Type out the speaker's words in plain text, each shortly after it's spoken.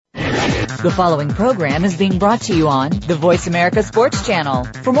The following program is being brought to you on the Voice America Sports Channel.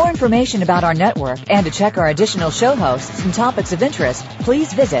 For more information about our network and to check our additional show hosts and topics of interest,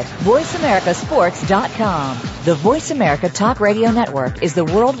 please visit voiceamericasports.com. The Voice America Talk Radio Network is the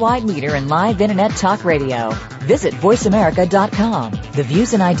worldwide leader in live Internet talk radio. Visit voiceamerica.com. The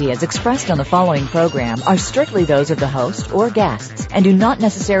views and ideas expressed on the following program are strictly those of the host or guests and do not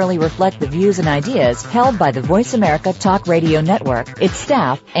necessarily reflect the views and ideas held by the Voice America Talk Radio Network, its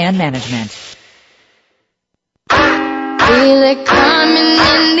staff, and management. Feel it coming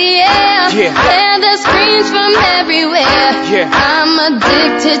in the air. Yeah. Hear the screams from everywhere. Yeah. I'm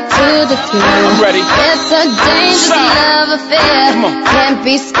addicted to the thrill. I'm ready. It's a dangerous love affair. Come on. Can't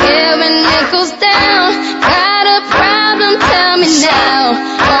be scared when it goes down. Got a problem? Tell me now.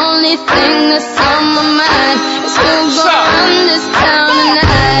 Only thing that's on my mind is who's gonna run this town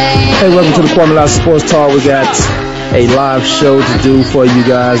tonight. Hey, welcome to the Kwamie Lassiter Sports Talk. We got a live show to do for you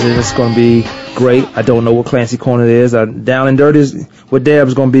guys, and it's going to be great. I don't know what Clancy Corner is. Down and Dirty with Deb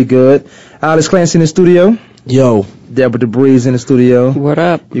is going to be good. Alex Clancy in the studio. Yo. Deborah DeBreeze in the studio. What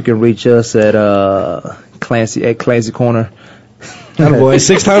up? You can reach us at Clancy Corner. Atta boy,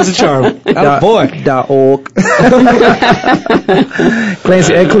 6 times the charm. Atta boy. .org.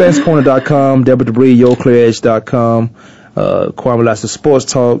 Clancy at ClancyCorner.com. Deborah DeBreeze, YoClearEdge.com. Kwamie Lassiter Sports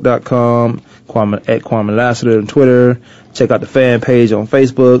Talk.com. At Kwamie Lassiter on Twitter. Check out the fan page on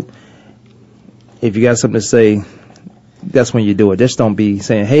Facebook. If you got something to say, that's when you do it. Just don't be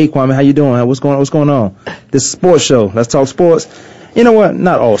saying, "Hey, Kwamie, how you doing? What's going on?" This is a sports show. Let's talk sports. You know what?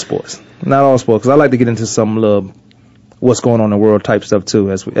 Not all sports, because I like to get into some little what's going on in the world type stuff too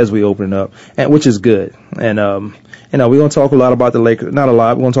as we open it up, and which is good. And we're gonna talk a lot about the Lakers. Not a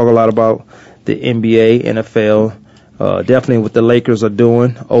lot. We're gonna talk a lot about the NBA, NFL. Definitely what the Lakers are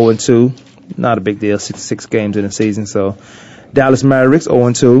doing. 0-2, not a big deal. 6 games in the season. So Dallas Mavericks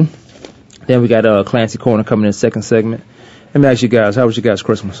 0-2. Then we got Clancy Corner coming in the second segment. Let me ask you guys, how was your guys'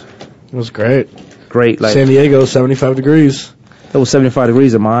 Christmas? It was great. Great. Like San Diego, 75 degrees. It was 75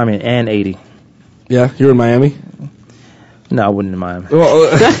 degrees in Miami and 80. Yeah, you were in Miami? No, I wasn't in Miami.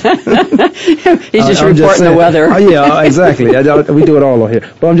 Well, He's just reporting the weather. Oh, yeah, exactly. We do it all on here.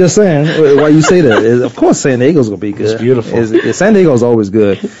 But I'm just saying, why you say that is, of course, San Diego's going to be good. It's beautiful. San Diego's always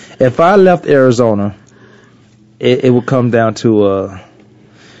good. If I left Arizona, it would come down to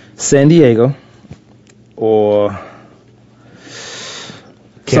San Diego or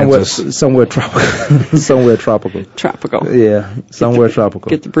somewhere tropical. Somewhere tropical. Tropical. Yeah, somewhere tropical.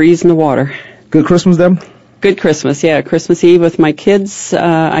 Get the breeze in the water. Good Christmas, Deb? Good Christmas, yeah. Christmas Eve with my kids.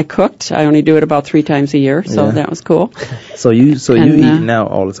 I cooked. I only do it about 3 times a year, so that was cool. So you eat now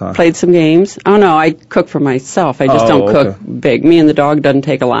all the time? Played some games. Oh, no, I cook for myself. I just don't cook big. Me and the dog doesn't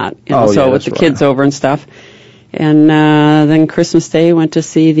take a lot. So with the kids over and stuff. And then Christmas Day, went to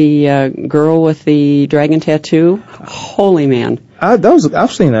see the girl with the dragon tattoo. Holy man.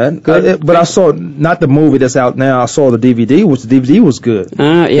 I've seen that. But I saw not the movie that's out now. I saw the DVD, which the DVD was good.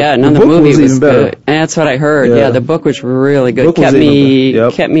 Yeah, the movie was even better. good. That's what I heard. Yeah, the book was really good.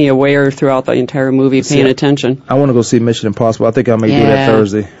 Kept me aware throughout the entire movie, paying attention. I want to go see Mission Impossible. I think I may do that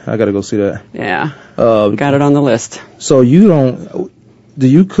Thursday. I got to go see that. Yeah. Got it on the list. So do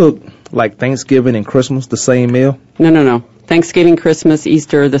you cook like Thanksgiving and Christmas the same meal? No. Thanksgiving, Christmas,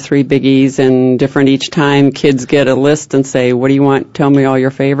 Easter, the 3 biggies, and different each time. Kids get a list and say, "What do you want? Tell me all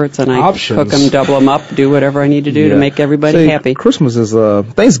your favorites," and I cook them, double them up, do whatever I need to do to make everybody happy. Christmas is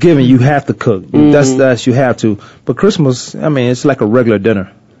Thanksgiving. You have to cook. Mm-hmm. That's you have to. But Christmas, I mean, it's like a regular dinner.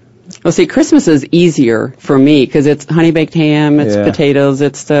 Well, see, Christmas is easier for me because it's honey baked ham, it's potatoes,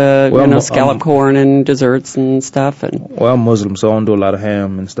 it's the scallop corn and desserts and stuff. Well, I'm Muslim, so I don't do a lot of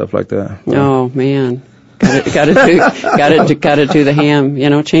ham and stuff like that. Oh man. Got to do the ham.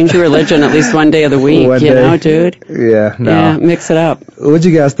 Change your religion at least one day of the week. Dude. Yeah, no. Yeah, mix it up. What'd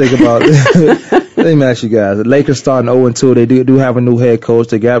you guys think about? Let me ask you guys. The Lakers starting 0-2. They do have a new head coach.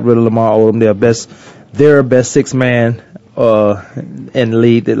 They got rid of Lamar Odom. Their best 6-man in the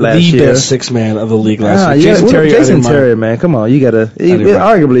league last year. The best 6-man of the league last year. Jason Terry, man. Come on, you gotta.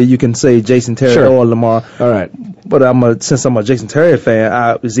 Arguably, you can say Jason Terry or Lamar. All right. But since I'm a Jason Terry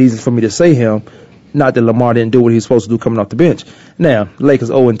fan, it's easy for me to say him. Not that Lamar didn't do what he was supposed to do coming off the bench. Now, Lakers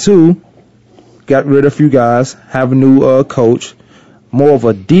 0-2, got rid of a few guys, have a new coach, more of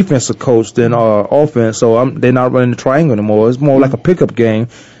a defensive coach than offense, so they're not running the triangle anymore. It's more like a pickup game.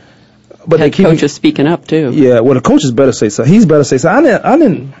 But the coach is speaking up, too. Yeah, well, the coach is better say so. He's better say so. I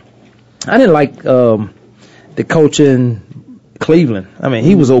didn't like the coach in Cleveland. I mean,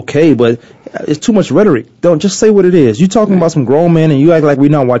 he was okay, but it's too much rhetoric. Don't just say what it is. You talking about some grown men and you act like we're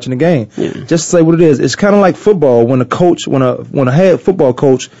not watching the game. Yeah. Just say what it is. It's kind of like football when a head football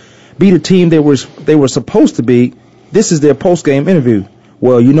coach beat a team they were supposed to beat. This is their post-game interview.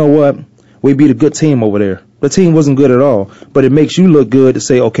 Well, you know what? We beat a good team over there. The team wasn't good at all, but it makes you look good to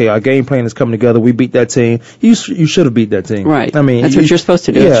say, okay, our game plan is coming together. We beat that team. You should have beat that team. Right. I mean, that's what you're supposed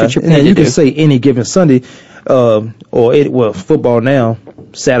to do. Yeah, that's what you're paid and you to can do. say any given Sunday, football now,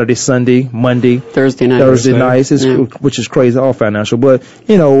 Saturday, Sunday, Monday, Thursday nights, which is crazy, all financial. But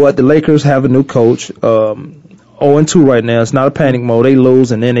you know what? The Lakers have a new coach, 0-2 right now. It's not a panic mode. They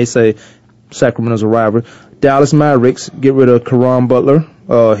lose, and then they say Sacramento's a rival. Dallas Mavericks get rid of Caron Butler.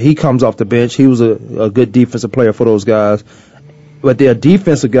 He comes off the bench. He was a good defensive player for those guys. But their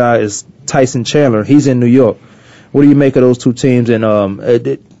defensive guy is Tyson Chandler. He's in New York. What do you make of those two teams? And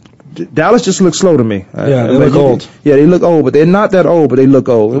Dallas just looks slow to me. Yeah, they look old. Yeah, they look old, but they're not that old, but they look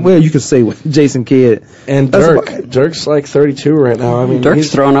old. Well, you can say with Jason Kidd. And Dirk's like 32 right now. I mean,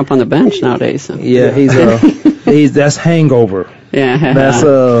 Dirk's throwing up on the bench nowadays. So. Yeah, that's hangover. Yeah,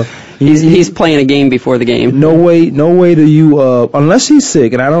 that's he's playing a game before the game. No way do you unless he's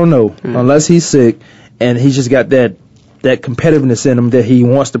sick, and I don't know, unless he's sick and he's just got that competitiveness in him that he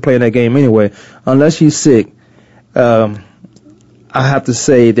wants to play in that game anyway. Unless he's sick, I have to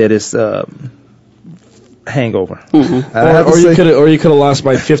say that it's hangover. Mm-hmm. Or you could have lost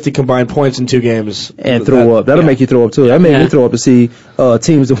by 50 combined points in 2 games and throw up. That'll make you throw up too. That made me throw up to see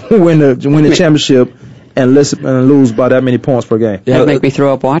teams that win the championship and lose by that many points per game. That'd make me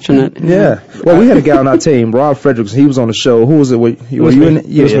throw up watching it. Yeah. Well, we had a guy on our team, Rob Fredericks. He was on the show. Who was it? Were you in it?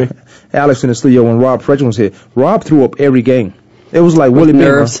 Yeah. Alex in the studio when Rob Fredericks was here. Rob threw up every game. It was like Willie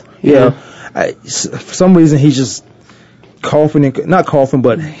nerves. Yeah. For some reason, he's just coughing, not coughing,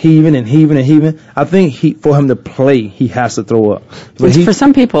 but heaving. I think for him to play, he has to throw up. For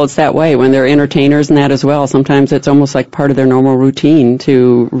some people, it's that way. When they're entertainers and that as well, sometimes it's almost like part of their normal routine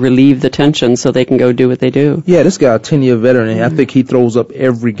to relieve the tension so they can go do what they do. Yeah, this guy, a 10-year veteran, and I think he throws up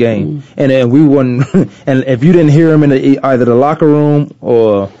every game. And then we wouldn't, and if you didn't hear him in either the locker room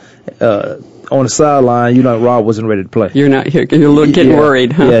or on the sideline, Rob wasn't ready to play. You're getting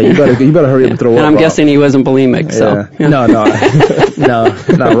worried, huh? Yeah, you better hurry up and throw up. And I'm Rob. guessing he wasn't bulimic, so. Yeah. No.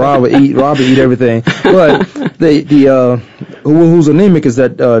 Rob would eat everything. But who's anemic is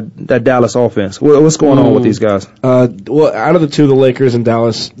that Dallas offense. What's going on with these guys? Well, out of the two, the Lakers and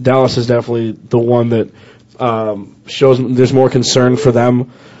Dallas is definitely the one that shows there's more concern for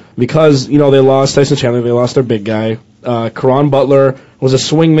them because they lost Tyson Chandler, they lost their big guy. Caron Butler was a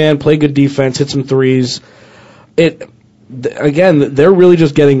swing man, played good defense, hit some threes. Again, they're really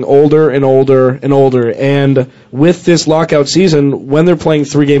just getting older and older and older. And with this lockout season, when they're playing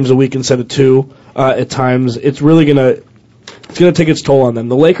 3 games a week instead of 2 at times, it's really gonna take its toll on them.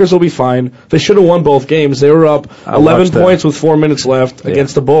 The Lakers will be fine. They should have won both games. They were up 11 points with 4 minutes left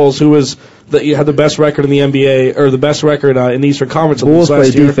against the Bulls, who had the best record in the NBA, or the best record in the Eastern Conference. Bulls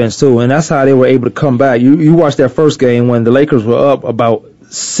play defense too, and that's how they were able to come back. You watched that first game when the Lakers were up about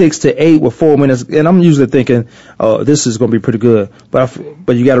 6-8 with 4 minutes, and I'm usually thinking, this is going to be pretty good.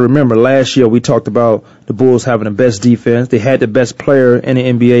 But you got to remember, last year we talked about the Bulls having the best defense. They had the best player in the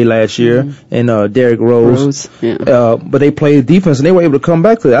NBA last year, in Derrick Rose. But they played defense, and they were able to come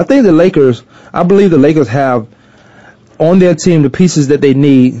back to it. I believe the Lakers have on their team the pieces that they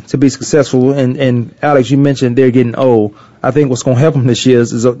need to be successful. And Alex, you mentioned they're getting old. I think what's going to help them this year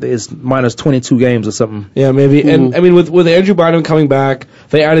is minus 22 games or something. Yeah, maybe. And I mean, with Andrew Bynum coming back,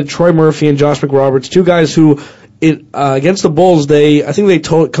 they added Troy Murphy and Josh McRoberts, 2 guys who, against the Bulls, I think they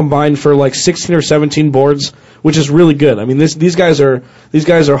combined for like 16 or 17 boards, which is really good. I mean, these guys are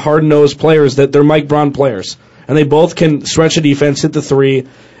hard-nosed players that they're Mike Brown players, and they both can stretch a defense, hit the 3,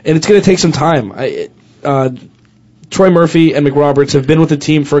 and it's going to take some time. Troy Murphy and McRoberts have been with the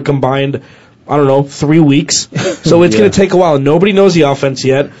team for a combined, 3 weeks. So it's going to take a while. Nobody knows the offense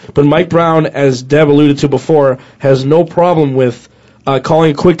yet, but Mike Brown, as Deb alluded to before, has no problem with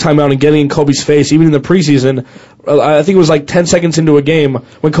calling a quick timeout and getting in Kobe's face, even in the preseason. I think it was like 10 seconds into a game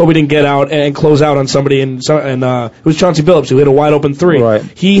when Kobe didn't get out and close out on somebody, and it was Chauncey Billups who hit a wide open 3. Right.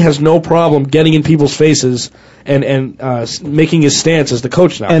 He has no problem getting in people's faces and making his stance as the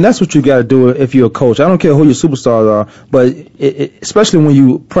coach now. And that's what you got to do if you're a coach. I don't care who your superstars are, but especially when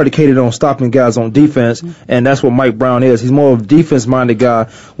you predicated on stopping guys on defense, and that's what Mike Brown is. He's more of a defense-minded guy.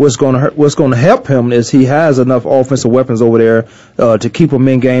 What's going to help him is he has enough offensive weapons over there to keep him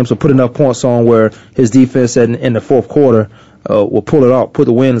in games or put enough points on where his defense in the fourth quarter will pull it off, put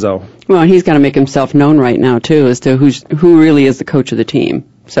the wins off. Well, he's got to make himself known right now too as to who really is the coach of the team.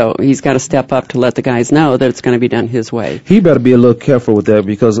 So he's got to step up to let the guys know that it's going to be done his way. He better be a little careful with that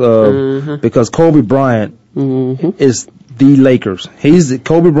because Kobe Bryant is the Lakers.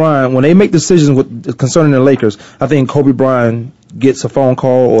 Kobe Bryant. When they make decisions concerning the Lakers, I think Kobe Bryant gets a phone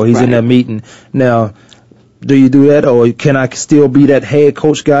call or he's in that meeting. Now, do you do that, or can I still be that head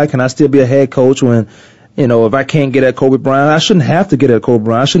coach guy? Can I still be a head coach when, if I can't get at Kobe Bryant? I shouldn't have to get at Kobe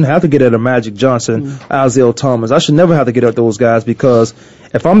Bryant. I shouldn't have to get at a Magic Johnson, Isaiah Thomas. I should never have to get at those guys, because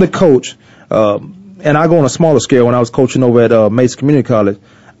if I'm the coach, and I go on a smaller scale when I was coaching over at Mason Community College,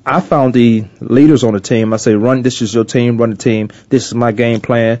 I found the leaders on the team. I say, this is your team, run the team. This is my game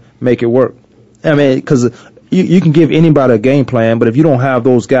plan. Make it work. I mean, because you can give anybody a game plan, but if you don't have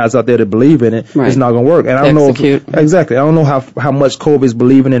those guys out there that believe in it, it's not going to work. And I don't know exactly. I don't know how much Kobe's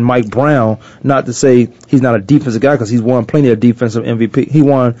believing in Mike Brown. Not to say he's not a defensive guy, because he's won plenty of defensive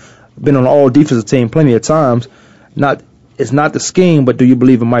MVP. Been on all defensive team plenty of times. It's not the scheme, but do you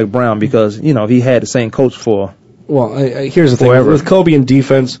believe in Mike Brown? Because he had the same coach for. Well, here's the thing with Kobe in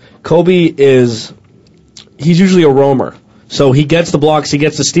defense. He's usually a roamer, so he gets the blocks, he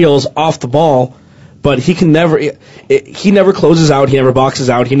gets the steals off the ball. But he never closes out, he never boxes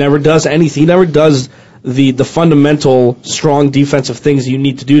out, he never does anything. He never does the fundamental strong defensive things you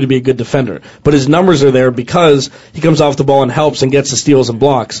need to do to be a good defender. But his numbers are there because he comes off the ball and helps and gets the steals and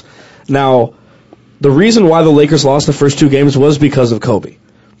blocks. Now, the reason why the Lakers lost the first 2 games was because of Kobe.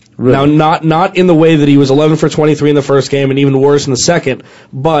 Really? Now, not in the way that he was 11 for 23 in the first game and even worse in the second,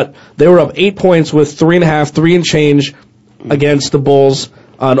 but they were up 8 points with 3 and change against the Bulls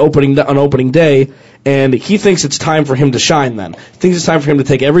on opening day, and he thinks it's time for him to shine then. He thinks it's time for him to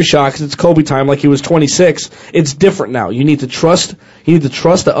take every shot because it's Kobe time, like he was 26. It's different now. You need to trust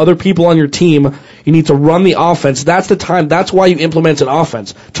the other people on your team. You need to run the offense. That's the time. That's why you implement an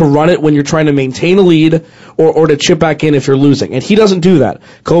offense, to run it when you're trying to maintain a lead or to chip back in if you're losing. And he doesn't do that.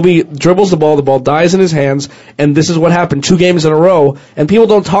 Kobe dribbles the ball dies in his hands, and this is what happened 2 games in a row, and people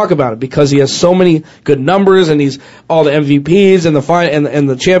don't talk about it because he has so many good numbers and he's all the MVPs and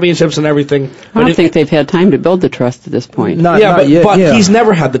the championships and everything. I don't think they've had time to build the trust at this point. But he's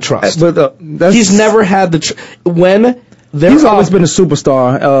never had the trust. He's never had he's always been a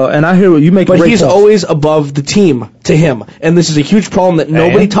superstar, and I hear you make. But he's always above the team to him, and this is a huge problem that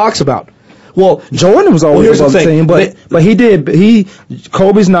nobody talks about. Well, Jordan was always above the team, but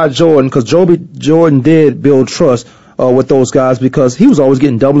Kobe's not Jordan, because Jordan did build trust with those guys, because he was always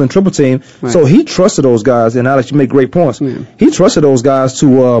getting double and triple team, so he trusted those guys. And Alex, you make great points. He trusted those guys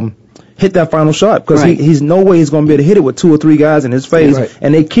to hit that final shot, because he's no way he's going to be able to hit it with 2 or 3 guys in his face,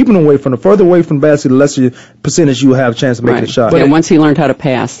 and they keep him away from the further away from the basket, the less percentage you have a chance of making a shot. But once he learned how to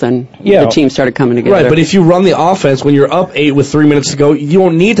pass, then the team started coming together. Right, but if you run the offense when you're up 8 with 3 minutes to go, you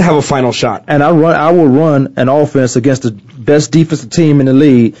don't need to have a final shot. And I will run an offense against the best defensive team in the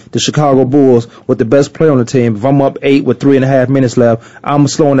league, the Chicago Bulls, with the best player on the team. If I'm up 8 with 3.5 minutes left, I'm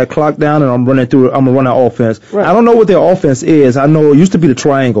slowing that clock down and I'm going to run that offense. Right. I don't know what their offense is. I know it used to be the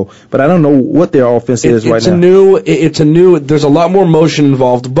triangle, but I don't know what their offense is right now. There's a lot more motion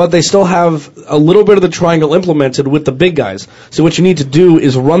involved, but they still have a little bit of the triangle implemented with the big guys. So what you need to do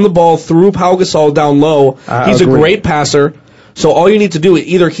is run the ball through Pau Gasol down low. He's a great passer. So all you need to do,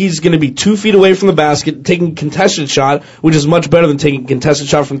 either he's going to be 2 feet away from the basket, taking a contested shot, which is much better than taking a contested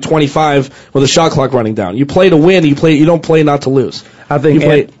shot from 25 with a shot clock running down. You play to win. You don't play not to lose. I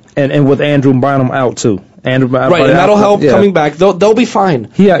think, and with Andrew Bynum out too. And that'll help coming back. They'll be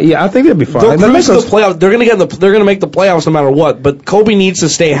fine. Yeah, I think they'll be fine. They'll cruise to the playoffs. They're going to make the playoffs no matter what. But Kobe needs to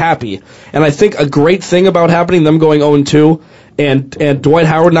stay happy. And I think a great thing about them going 0-2, and Dwight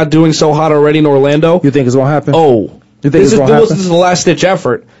Howard not doing so hot already in Orlando. You think it's going to happen? Oh. This is the last-ditch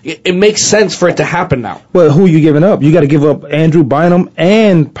effort. It makes sense for it to happen now. Well, who are you giving up? You got to give up Andrew Bynum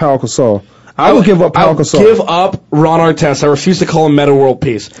and Pau Gasol. I would give up Pau Gasol. Give up Ron Artest. I refuse to call him Meta World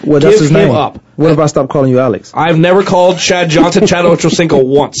Peace. Well, that's his name. Give him up. What if I stop calling you Alex? I've never called Chad Johnson Chad Ochocinco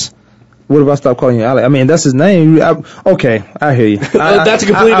once. What if I stop calling you Alex? I mean, that's his name. Okay, I hear you. That's a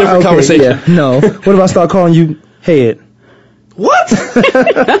completely different conversation. Yeah, no. What if I start calling you Head? What?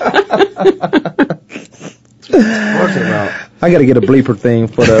 I got to get a bleeper thing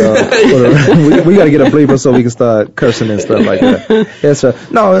for the we got to get a bleeper so we can start cursing and stuff like that. Yes, sir.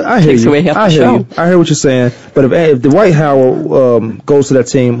 No, I hear you. I hear what you're saying. But if Dwight Howard goes to that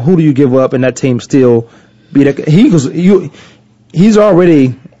team, who do you give up and that team still be that? He's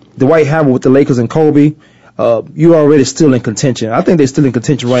already Dwight Howard with the Lakers and Kobe. You're already still in contention. I think they're still in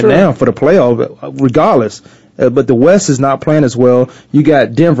contention right now for the playoff, regardless. But the West is not playing as well. You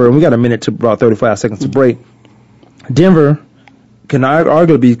got Denver, and we got a minute to about 35 seconds to break. Denver can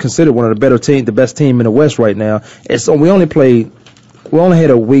arguably be considered one of the better team, the best team in the West right now. We only played only had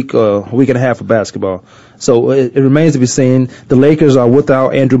a week and a half of basketball. So it remains to be seen. The Lakers are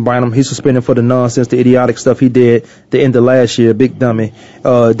without Andrew Bynum. He's suspended for the nonsense, the idiotic stuff he did the end of last year, big dummy.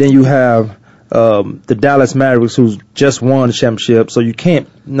 Then you have the Dallas Mavericks, who's just won the championship, so you can't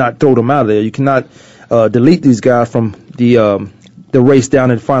not throw them out of there. You cannot delete these guys from the race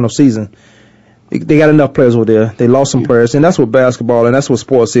down in the final season. They got enough players over there. They lost some players, and that's what basketball and that's what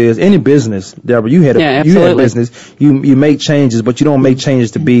sports is. Any business, Deborah, you had a business. You make changes, but you don't make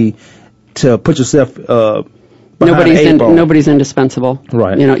changes to put yourself Nobody's indispensable.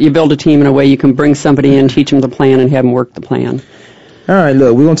 Right. You build a team in a way you can bring somebody in, teach them the plan, and have them work the plan. All right,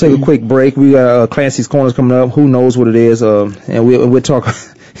 look, we're gonna take a quick break. We got Clancy's Corners coming up. Who knows what it is? And we'll talk.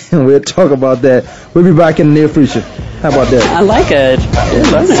 We'll talk about that. We'll be back in the near future. How about that? I like it.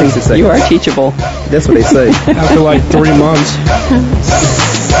 You are teachable. That's what they say. After like 3 months.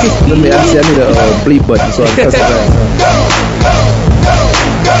 I need a bleep button so I can press it back.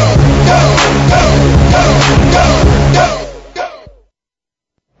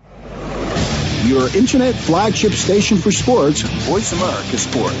 Your internet flagship station for sports, Voice America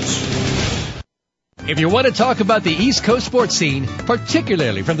Sports. If you want to talk about the East Coast sports scene,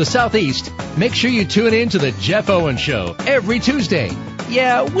 particularly from the Southeast, make sure you tune in to the Jeff Owens Show every Tuesday.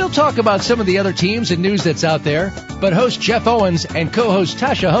 Yeah, we'll talk about some of the other teams and news that's out there, but host Jeff Owens and co-host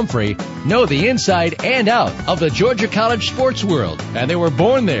Tasha Humphrey know the inside and out of the Georgia College sports world, and they were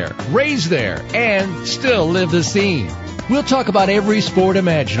born there, raised there, and still live the scene. We'll talk about every sport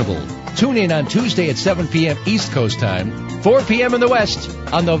imaginable. Tune in on Tuesday at 7 p.m. East Coast time, 4 p.m. in the West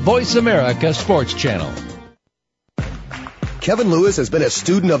on the Voice America Sports Channel. Kevin Lewis has been a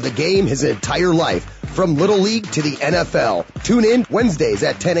student of the game his entire life, from Little League to the NFL. Tune in Wednesdays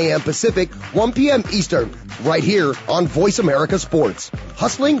at 10 a.m. Pacific, 1 p.m. Eastern, right here on Voice America Sports.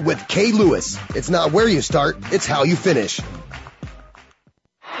 Hustling with K. Lewis. It's not where you start, it's how you finish.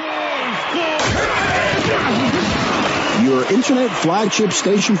 Your internet flagship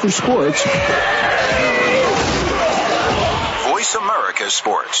station for sports. Voice America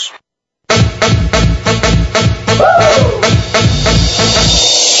Sports.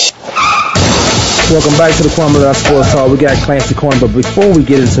 Welcome back to the Kwamie Sports Talk. We got Clancy Corner, but before we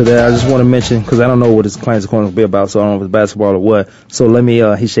get into that, I just want to mention, because I don't know what this Clancy Corner will be about, so I don't know if it's basketball or what. So let me,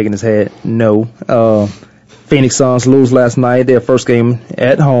 he's shaking his head, no. Phoenix Suns lose last night, their first game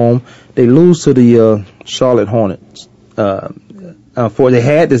at home. They lose to the Charlotte Hornets. They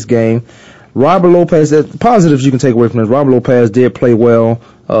had this game. Robert Lopez, the positives you can take away from this, Robert Lopez did play well.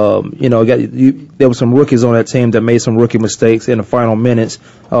 There were some rookies on that team that made some rookie mistakes in the final minutes,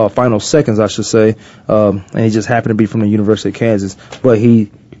 final seconds, I should say, and he just happened to be from the University of Kansas. But you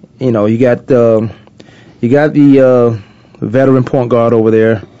got the veteran point guard over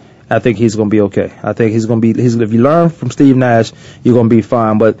there. I think he's going to be okay. I think he's going to be. If you learn from Steve Nash, you're going to be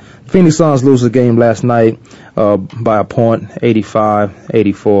fine. But Phoenix Suns lose the game last night by a point,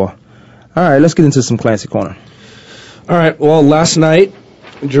 85-84. All right, let's get into some Clancy Corner. All right, well, last night,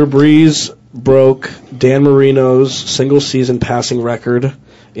 Drew Brees broke Dan Marino's single-season passing record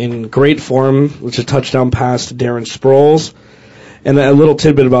in great form, which is a touchdown pass to Darren Sproles. And a little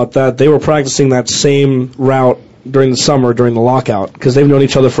tidbit about that, they were practicing that same route during the summer, during the lockout, because they've known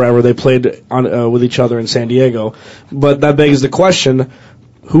each other forever. They played with each other in San Diego. But that begs the question,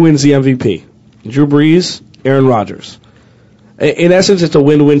 who wins the MVP? Drew Brees, Aaron Rodgers. In essence, it's a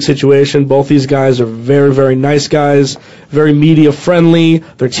win-win situation. Both these guys are very, very nice guys, very media-friendly.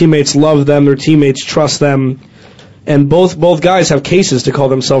 Their teammates love them. Their teammates trust them. And both guys have cases to call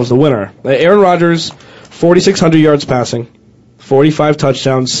themselves the winner. Aaron Rodgers, 4,600 yards passing, 45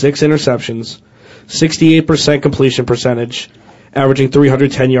 touchdowns, 6 interceptions, 68% completion percentage, averaging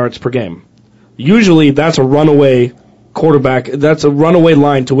 310 yards per game. Usually, that's a runaway quarterback. That's a runaway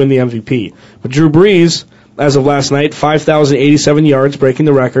line to win the MVP. But Drew Brees, as of last night, 5,087 yards, breaking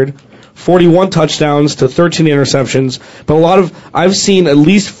the record, 41 touchdowns to 13 interceptions. But I've seen at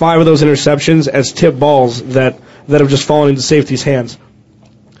least 5 of those interceptions as tip balls that have just fallen into safety's hands.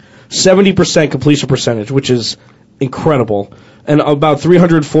 70% completion percentage, which is incredible, and about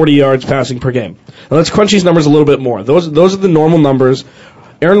 340 yards passing per game. Now let's crunch these numbers a little bit more. Those are the normal numbers.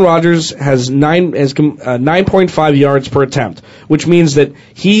 Aaron Rodgers has 9.5 yards per attempt, which means that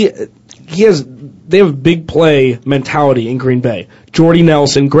they have big play mentality in Green Bay. Jordy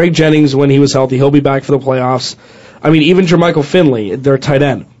Nelson, Greg Jennings, when he was healthy, he'll be back for the playoffs. I mean, even Jermichael Finley, their tight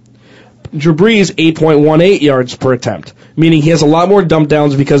end. Drew Brees, 8.18 yards per attempt, meaning he has a lot more dump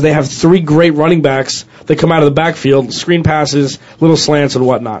downs because they have 3 great running backs that come out of the backfield, screen passes, little slants, and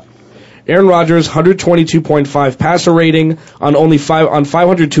whatnot. Aaron Rodgers, 122.5 passer rating on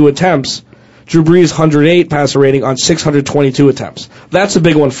 502 attempts. Drew Brees 108 passer rating on 622 attempts. That's a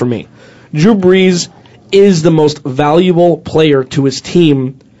big one for me. Drew Brees is the most valuable player to his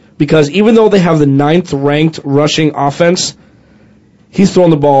team because even though they have the 9th ranked rushing offense, he's thrown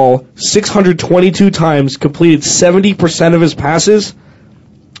the ball 622 times, completed 70% of his passes,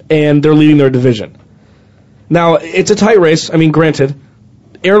 and they're leading their division. Now, it's a tight race. I mean, granted,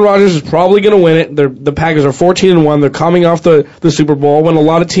 Aaron Rodgers is probably going to win it. The Packers are 14-1. They're coming off the Super Bowl when a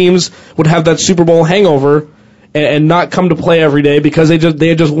lot of teams would have that Super Bowl hangover and not come to play every day because they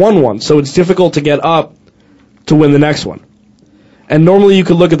had just won one. So it's difficult to get up to win the next one. And normally you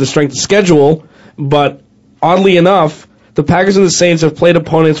could look at the strength of schedule, but oddly enough, the Packers and the Saints have played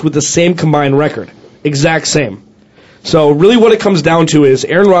opponents with the same combined record. Exact same. So really what it comes down to is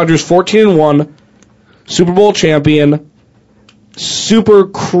Aaron Rodgers, 14-1, Super Bowl champion, super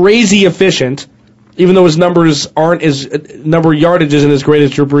crazy efficient, even though his numbers aren't number yardage isn't as great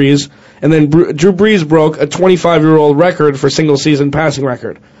as Drew Brees. And then Drew Brees broke a 25-year-old record for single-season passing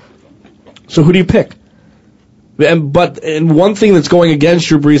record. So who do you pick? And one thing that's going against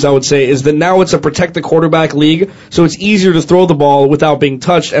Drew Brees, I would say, is that now it's a protect the quarterback league, so it's easier to throw the ball without being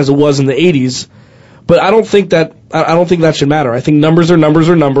touched as it was in the 80s. But I don't think that should matter. I think numbers are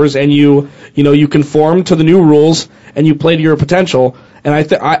numbers, and you conform to the new rules and you play to your potential. And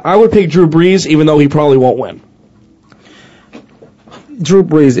I would pick Drew Brees, even though he probably won't win. Drew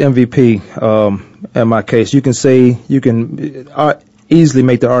Brees MVP. In my case, you can easily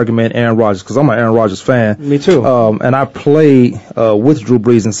make the argument Aaron Rodgers because I'm an Aaron Rodgers fan. Me too. And I played with Drew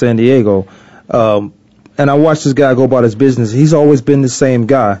Brees in San Diego. And I watched this guy go about his business. He's always been the same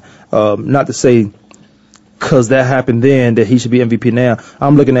guy. Not to say because that happened then that he should be MVP now.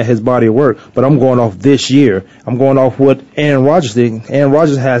 I'm looking at his body of work, but I'm going off this year. I'm going off what Aaron Rodgers did. Aaron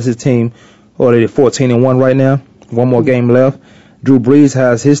Rodgers has his team, they're 14-1 right now. One more game left. Drew Brees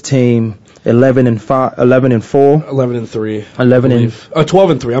has his team 11-4, 11-3,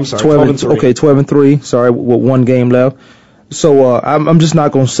 12-3. I'm sorry, 12-3. Okay, 12-3. Sorry, with one game left. So I'm just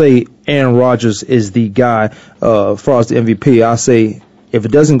not going to say Aaron Rodgers is the guy as far as the MVP. I say if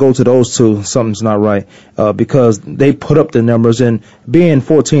it doesn't go to those two, something's not right because they put up the numbers, and being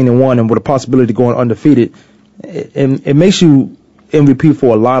 14-1 and with a possibility of going undefeated, it makes you MVP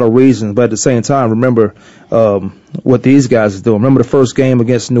for a lot of reasons. But at the same time, remember what these guys are doing. Remember the first game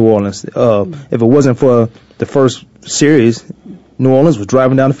against New Orleans. If it wasn't for the first series, New Orleans was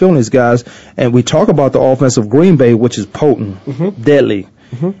driving down the field on these guys. And we talk about the offense of Green Bay, which is potent, deadly.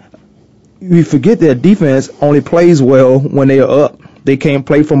 We forget that defense only plays well when they are up. They can't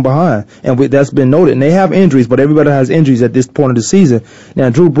play from behind, and that's been noted. And they have injuries, but everybody has injuries at this point of the season.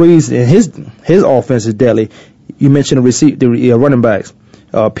 Now, Drew Brees and his offense is deadly. You mentioned the running backs,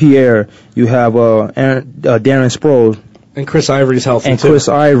 Pierre. You have Darren Sproles. And Chris Ivory's healthy, too. Chris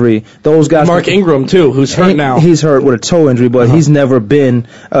Ivory. Those guys. Mark Ingram, too, who's hurt now. He's hurt with a toe injury, but he's never been.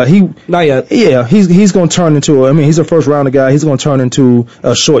 Not yet. Yeah, he's going to turn into. He's a first-rounder guy. He's going to turn into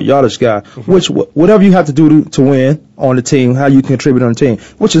a short yardage guy. Which, whatever you have to do to win on the team, how you contribute on the team,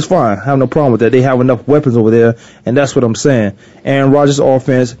 which is fine. I have no problem with that. They have enough weapons over there, and that's what I'm saying. Aaron Rodgers'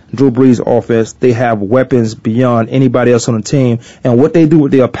 offense, Drew Brees' offense, they have weapons beyond anybody else on the team, and what they do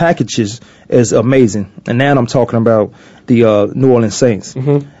with their packages is amazing. And now I'm talking about the New Orleans Saints.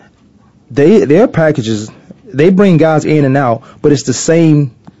 Their packages, they bring guys in and out, but it's the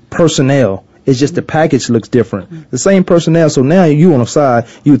same personnel. It's just the package looks different. The same personnel. So now you on the side,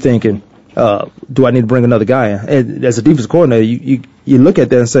 you thinking, do I need to bring another guy in? And as a defensive coordinator, you look at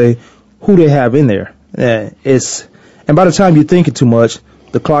that and say, who they have in there? And by the time you're thinking too much,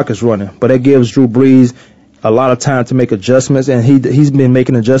 the clock is running. But that gives Drew Brees a lot of time to make adjustments, and he's been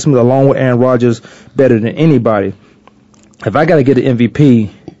making adjustments along with Aaron Rodgers better than anybody. If I got to get an MVP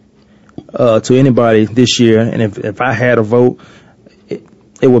to anybody this year, and if I had a vote,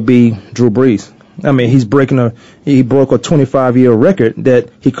 it would be Drew Brees. I mean, he broke a 25-year record that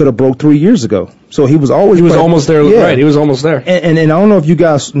he could have broke 3 years ago. So he was almost there. Yeah. Right, he was almost there. And I don't know if you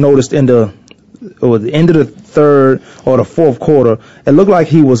guys noticed in the end of the third or the fourth quarter, it looked like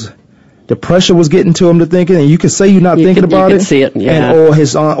the pressure was getting to him to thinking, and you could say you're not thinking about it. You could see it, yeah. Or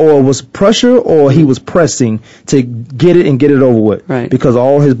it was pressure, or he was pressing to get it and get it over with. Right. Because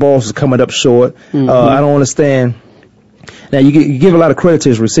all his balls was coming up short. I don't understand. Now, you give a lot of credit to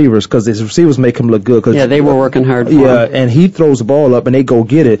his receivers because his receivers make him look good. Yeah, they were working hard for him. Yeah, and he throws the ball up and they go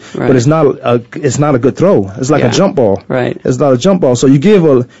get it, but it's not a good throw. It's like a jump ball. Right. It's not a jump ball. So you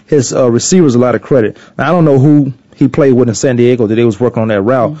give his receivers a lot of credit. Now, I don't know who he played with in San Diego that they was working on that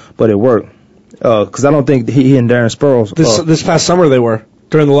route, but it worked. Because I don't think he and Darren Sproles. This past summer they were.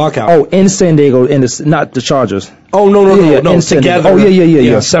 During the lockout. Oh, in San Diego, not the Chargers. Oh, no, together. Oh,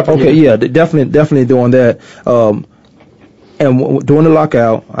 yeah. Separate. Okay, yeah, definitely doing that. And during the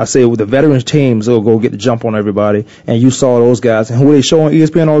lockout, I say with the veterans teams, they'll go get the jump on everybody. And you saw those guys. And who they show on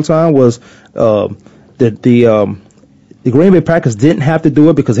ESPN all the time was the Green Bay Packers didn't have to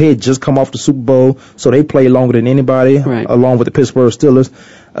do it because they had just come off the Super Bowl, so they played longer than anybody, along with the Pittsburgh Steelers.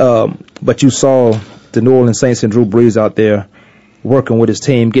 But you saw the New Orleans Saints and Drew Brees out there working with his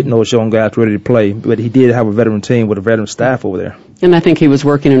team, getting those young guys ready to play. But he did have a veteran team with a veteran staff over there. And I think he was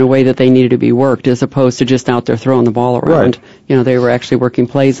working in a way that they needed to be worked as opposed to just out there throwing the ball around. Right. They were actually working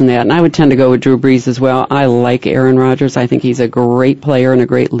plays in that. And I would tend to go with Drew Brees as well. I like Aaron Rodgers. I think he's a great player and a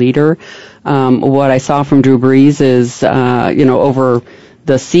great leader. What I saw from Drew Brees is, over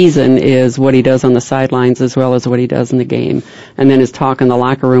the season is what he does on the sidelines as well as what he does in the game. And then his talk in the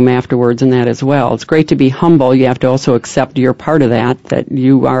locker room afterwards and that as well. It's great to be humble. You have to also accept your part of that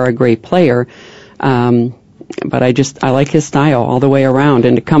you are a great player. But I like his style all the way around.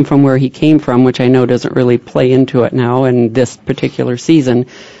 And to come from where he came from, which I know doesn't really play into it now in this particular season,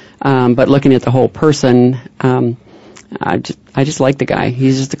 but looking at the whole person, I just like the guy.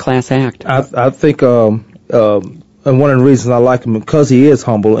 He's just a class act. I think and one of the reasons I like him because he is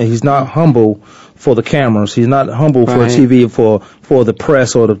humble, and he's not humble for the cameras. He's not humble for TV, for the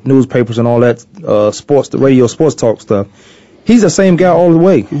press or the newspapers and all that the radio sports talk stuff. He's the same guy all the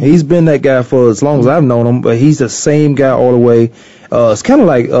way. He's been that guy for as long as I've known him, but he's the same guy all the way. It's kind of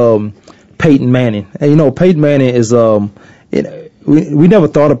like Peyton Manning. And, Peyton Manning is we never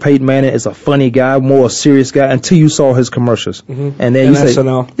thought of Peyton Manning as a funny guy, more a serious guy, until you saw his commercials. Mm-hmm. And then you say,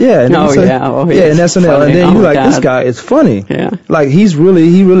 SNL. Yeah, and in SNL. Funny. And then you're like, this guy is funny. Yeah. Like he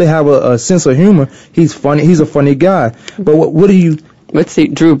really have a sense of humor. He's funny. He's a funny guy. But what do you? Let's see,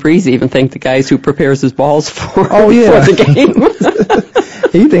 Drew Brees even think the guys who prepares his balls for the game.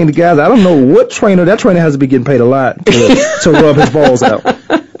 You think the guys? I don't know what trainer. That trainer has to be getting paid a lot to rub his balls out.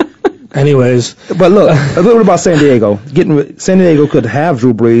 Anyways, but look, a little bit about San Diego. San Diego could have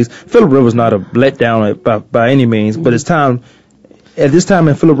Drew Brees. Phillip Rivers not a letdown by any means, but it's time. At this time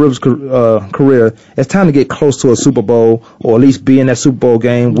in Phillip Rivers' career, it's time to get close to a Super Bowl, or at least be in that Super Bowl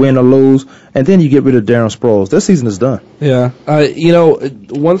game, win or lose, and then you get rid of Darren Sproles. This season is done. Yeah.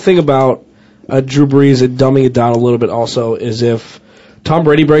 One thing about Drew Brees, and dumbing it down a little bit also, is if Tom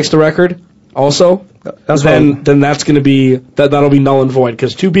Brady breaks the record also, then that's going to be that'll be null and void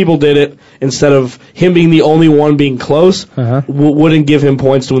because two people did it instead of him being the only one being close. Wouldn't give him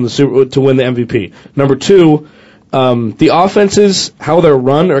points to win the MVP. Number two, the offenses, how they're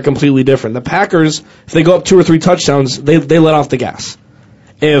run, are completely different. The Packers, if they go up 2 or 3 touchdowns, they let off the gas.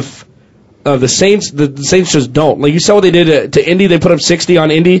 If the Saints just don't. Like you saw what they did to Indy, they put up 60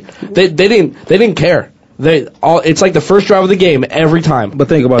 on Indy. They didn't care. It's like the first drive of the game every time. But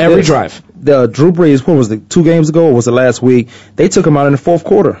think about every drive. The Drew Brees, what was it, 2 games ago, or was it last week? They took him out in the fourth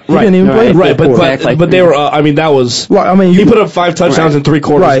quarter. He didn't even play. Right, but they were. that was. Well, he put up 5 touchdowns in 3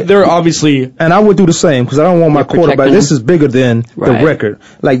 quarters. Right. They're obviously. And I would do the same because I don't want my quarterback. This is bigger than the record.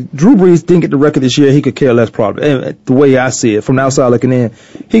 Like Drew Brees didn't get the record this year. He could care less, probably. And the way I see it, from the outside looking in,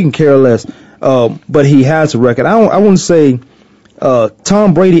 he can care less. But he has a record. I wouldn't say.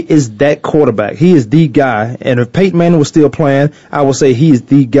 Tom Brady is that quarterback. He is the guy. And if Peyton Manning was still playing, I would say he is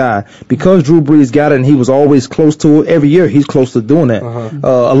the guy. Because Drew Brees got it and he was always close to it, every year he's close to doing that.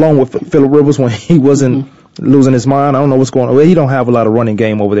 Along with Phillip Rivers when he wasn't losing his mind. I don't know what's going on. Well, he don't have a lot of running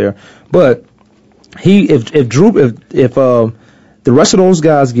game over there. But if the rest of those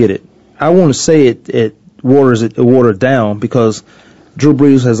guys get it, I want to say it waters down because Drew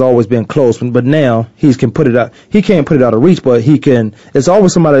Brees has always been close, but now he can put it out. He can't put it out of reach, but he can. It's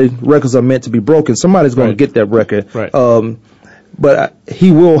always somebody's records are meant to be broken. Somebody's going to get that record. Right. But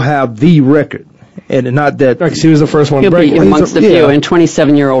he will have the record, and not that. Right, 'cause he was the first one to break it. He'll be amongst the few, and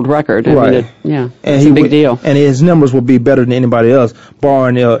 27-year-old record. Right. It's a big deal. And his numbers will be better than anybody else,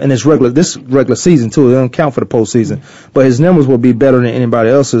 barring in his regular season too. They don't count for the postseason, but his numbers will be better than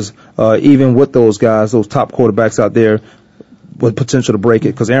anybody else's, even with those guys, those top quarterbacks out there. With potential to break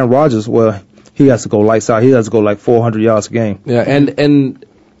it, because Aaron Rodgers, he has to go lights out. He has to go like 400 yards a game. Yeah, and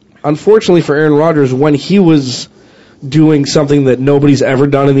unfortunately for Aaron Rodgers, when he was doing something that nobody's ever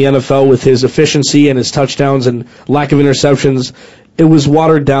done in the NFL with his efficiency and his touchdowns and lack of interceptions, it was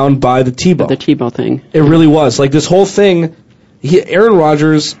watered down by the Tebow. The Tebow thing. It really was. Like this whole thing, Aaron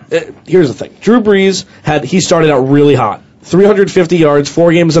Rodgers, here's the thing. Drew Brees, he started out really hot. 350 yards,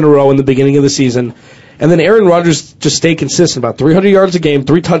 4 games in a row in the beginning of the season. And then Aaron Rodgers just stayed consistent, about 300 yards a game,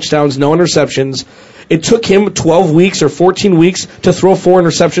 3 touchdowns, no interceptions. It took him 12 weeks or 14 weeks to throw 4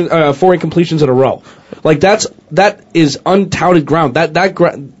 incompletions in a row. Like that is untouted ground.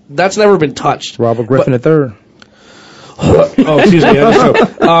 That's never been touched. Robert Griffin III. Oh, excuse me.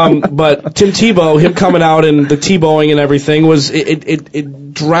 But Tim Tebow, him coming out and the Tebowing and everything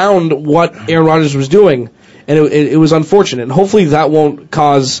it drowned what Aaron Rodgers was doing, and it was unfortunate. And hopefully that won't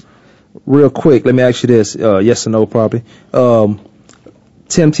cause. Real quick, let me ask you this: yes or no, probably.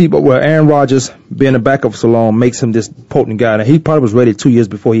 Tim Tebow, Aaron Rodgers being a backup for so long makes him this potent guy. And he probably was ready 2 years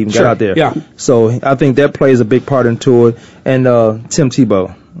before he even got out there. Yeah. So I think that plays a big part into it. And Tim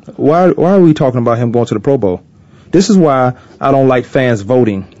Tebow, why are we talking about him going to the Pro Bowl? This is why I don't like fans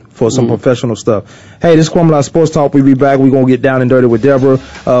voting for some professional stuff. Hey, this is Kwamie Lassiter Sports Talk. We'll be back. We're going to get down and dirty with Deborah.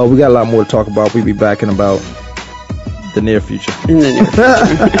 We got a lot more to talk about. We'll be back in about the near future. In the near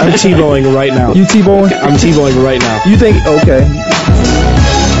future. I'm T-bowing right now. You T-bowing? I'm T-bowing right now. You think? Okay.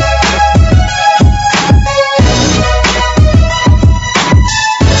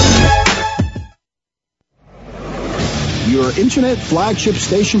 Your internet flagship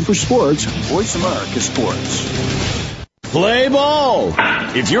station for sports, Voice America Sports. Play ball!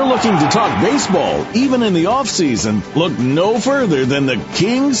 If you're looking to talk baseball, even in the off-season, look no further than the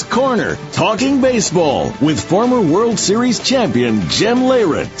King's Corner, talking baseball with former World Series champion Jim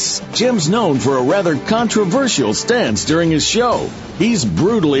Leyritz. Jim's known for a rather controversial stance during his show. He's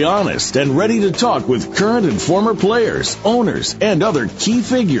brutally honest and ready to talk with current and former players, owners, and other key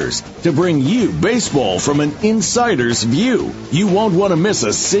figures to bring you baseball from an insider's view. You won't want to miss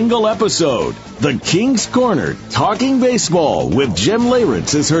a single episode. The King's Corner, talking baseball with Jim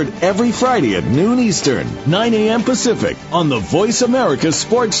Leyritz is heard every Friday at noon Eastern, 9 a.m. Pacific on the Voice America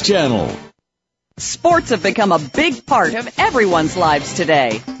Sports Channel. Sports have become a big part of everyone's lives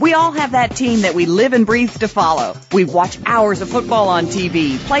today. We all have that team that we live and breathe to follow. We watch hours of football on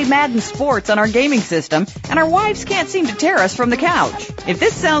TV, play Madden Sports on our gaming system, and our wives can't seem to tear us from the couch. If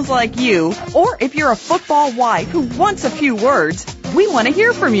this sounds like you, or if you're a football wife who wants a few words, we want to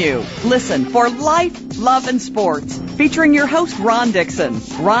hear from you. Listen for Life, Love, and Sports, featuring your host, Ron Dixon.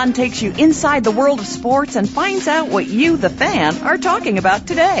 Ron takes you inside the world of sports and finds out what you, the fan, are talking about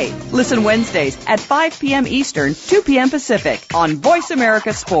today. Listen Wednesdays at 5 p.m. Eastern, 2 p.m. Pacific on Voice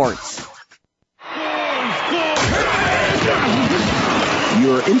America Sports.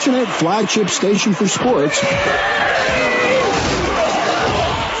 Your internet flagship station for sports,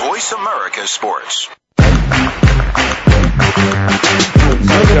 Voice America Sports.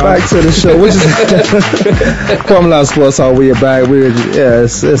 Back to the show, which is Kwamie Lassiter Sports Talk. We are back.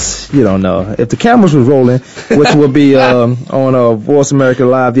 It's you don't know if the cameras were rolling, which will be on Voice America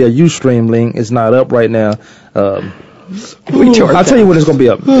Live via Ustream link. It's not up right now. I'll tell you when it's going to be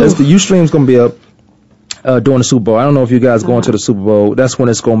up. The Ustream's going to be up during the Super Bowl. I don't know if you guys going to the Super Bowl. That's when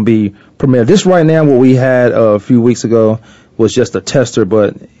it's going to be premiered. This right now, what we had a few weeks ago was just a tester,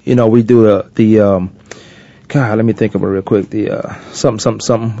 but we do the God, let me think of it real quick. The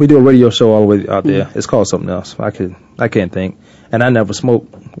something. We do a radio show all the way out there. It's called something else. I can't think. And I never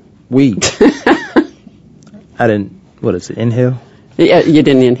smoked weed. I didn't. What is it? Inhale? Yeah, you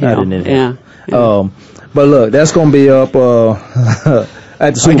didn't inhale. I didn't inhale. Yeah. But look, that's gonna be up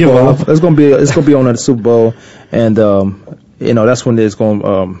at the Super Bowl. It's gonna be on at the Super Bowl, and that's when it's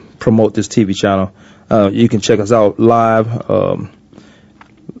gonna promote this TV channel. You can check us out live.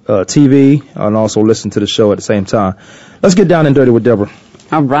 TV, and also listen to the show at the same time. Let's get down and dirty with Deborah.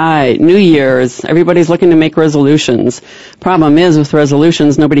 All right, New Year's. Everybody's looking to make resolutions. Problem is, with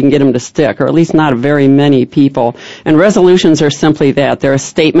resolutions, nobody can get them to stick, or at least not very many people. And resolutions are simply that. They're a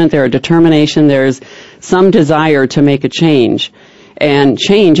statement, they're a determination, there's some desire to make a change. And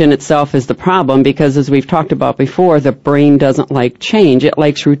change in itself is the problem because, as we've talked about before, the brain doesn't like change. It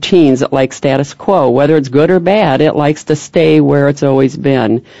likes routines. It likes status quo. Whether it's good or bad, it likes to stay where it's always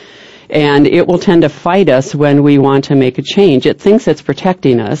been. And it will tend to fight us when we want to make a change. It thinks it's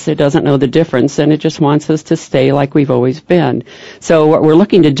protecting us. It doesn't know the difference, and it just wants us to stay like we've always been. So what we're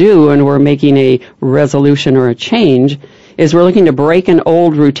looking to do when we're making a resolution or a change is we're looking to break an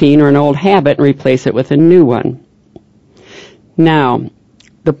old routine or an old habit and replace it with a new one. Now,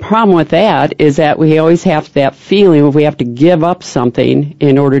 the problem with that is that we always have that feeling of we have to give up something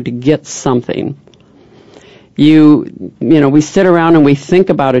in order to get something. We sit around and we think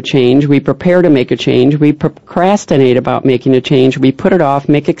about a change, we prepare to make a change, we procrastinate about making a change, we put it off,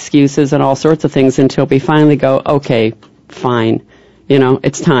 make excuses and all sorts of things until we finally go, okay, fine.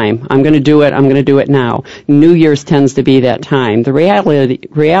 It's time. I'm going to do it. I'm going to do it now. New Year's tends to be that time. The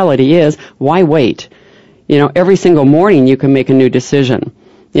reality is, why wait? Every single morning you can make a new decision.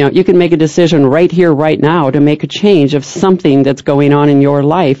 You can make a decision right here, right now to make a change of something that's going on in your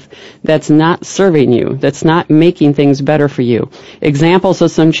life that's not serving you, that's not making things better for you. Examples of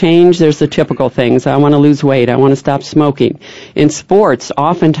some change, there's the typical things. I want to lose weight. I want to stop smoking. In sports,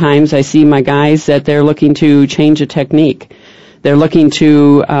 oftentimes I see my guys that they're looking to change a technique. They're looking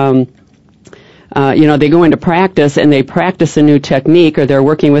to they go into practice and they practice a new technique, or they're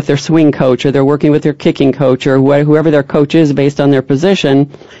working with their swing coach, or they're working with their kicking coach, or whoever their coach is based on their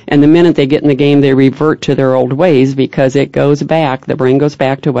position, and the minute they get in the game, they revert to their old ways because the brain goes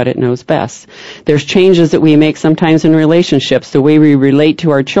back to what it knows best. There's changes that we make sometimes in relationships, the way we relate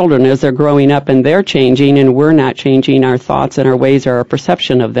to our children as they're growing up and they're changing and we're not changing our thoughts and our ways or our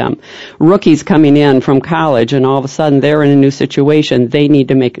perception of them. Rookies coming in from college and all of a sudden they're in a new situation, they need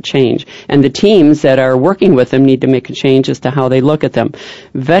to make a change. And the teams that are working with them need to make a change as to how they look at them.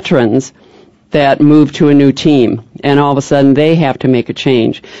 Veterans that move to a new team and all of a sudden they have to make a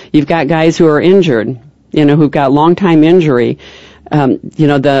change. You've got guys who are injured, who've got long time injury.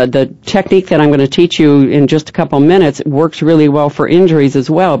 The technique that I'm going to teach you in just a couple minutes works really well for injuries as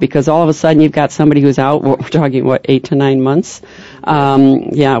well, because all of a sudden you've got somebody who's out, we're talking, 8 to 9 months,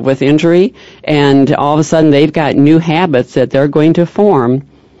 with injury, and all of a sudden they've got new habits that they're going to form,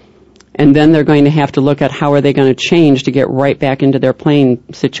 and then they're going to have to look at how are they going to change to get right back into their playing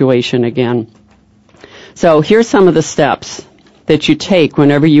situation again. So here's some of the steps that you take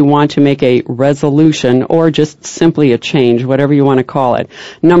whenever you want to make a resolution or just simply a change, whatever you want to call it.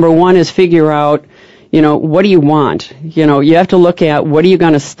 Number one is figure out, what do you want? You have to look at what are you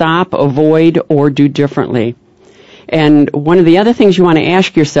going to stop, avoid, or do differently. And one of the other things you want to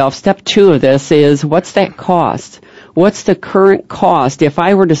ask yourself, step 2 of this, is what's that cost? What's the current cost if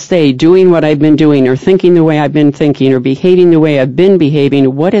I were to stay doing what I've been doing or thinking the way I've been thinking or behaving the way I've been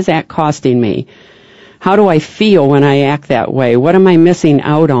behaving? What is that costing me? How do I feel when I act that way? What am I missing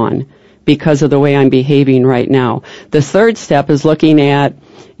out on because of the way I'm behaving right now? The third step is looking at,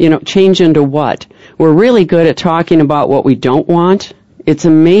 change into what? We're really good at talking about what we don't want. It's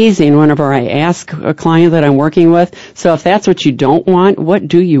amazing whenever I ask a client that I'm working with, so if that's what you don't want, what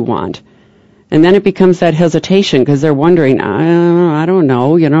do you want? And then it becomes that hesitation because they're wondering, I don't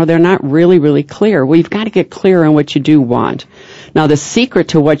know, they're not really, really clear. Well, you've got to get clear on what you do want. Now, the secret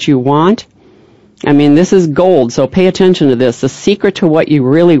to what you want, this is gold, so pay attention to this. The secret to what you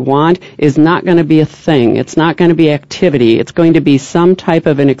really want is not going to be a thing. It's not going to be activity. It's going to be some type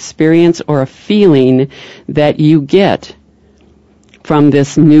of an experience or a feeling that you get from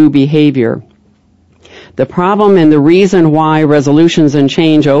this new behavior. The problem and the reason why resolutions and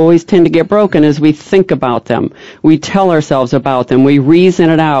change always tend to get broken is we think about them. We tell ourselves about them. We reason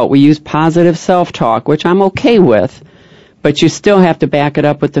it out. We use positive self-talk, which I'm okay with, but you still have to back it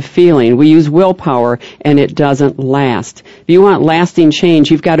up with the feeling. We use willpower, and it doesn't last. If you want lasting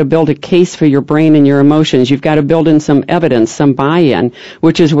change, you've got to build a case for your brain and your emotions. You've got to build in some evidence, some buy-in,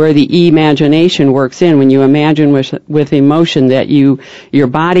 which is where the imagination works in. When you imagine with emotion that your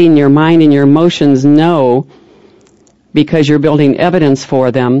body and your mind and your emotions know, because you're building evidence for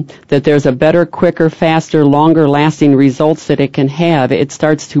them, that there's a better, quicker, faster, longer lasting results that it can have. It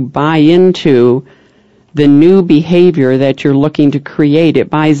starts to buy into the new behavior that you're looking to create. It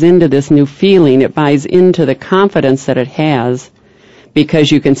buys into this new feeling. It buys into the confidence that it has because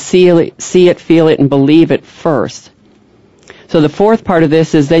you can see it, feel it, and believe it first. So the fourth part of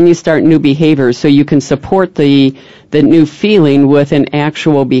this is then you start new behaviors so you can support the new feeling with an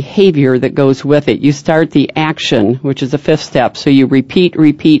actual behavior that goes with it. You start the action, which is the fifth step. So you repeat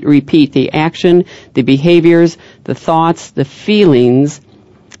the action, the behaviors, the thoughts, the feelings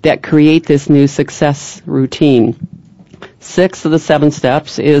that create this new success routine. 6 of the 7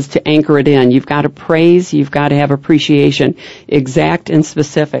 steps is to anchor it in. You've got to praise, you've got to have appreciation, exact and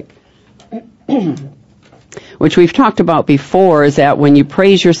specific. Which we've talked about before is that when you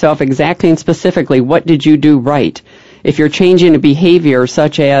praise yourself exactly and specifically, what did you do right? If you're changing a behavior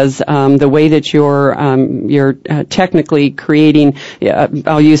such as the way that you're technically creating,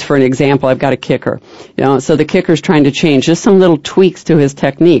 I'll use for an example, I've got a kicker. So the kicker's trying to change just some little tweaks to his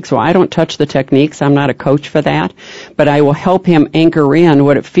techniques. Well, I don't touch the techniques. I'm not a coach for that. But I will help him anchor in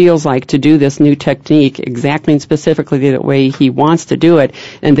what it feels like to do this new technique exactly and specifically the way he wants to do it.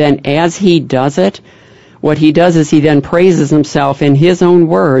 And then as he does it, what he does is he then praises himself in his own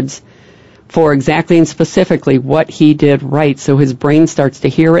words for exactly and specifically what he did right, so his brain starts to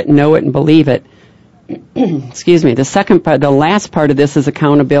hear it, know it, and believe it. Excuse me. The last part of this is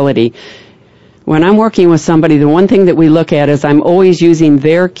accountability. When I'm working with somebody, the one thing that we look at is I'm always using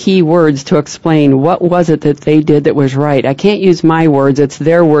their key words to explain what was it that they did that was right. I can't use my words. It's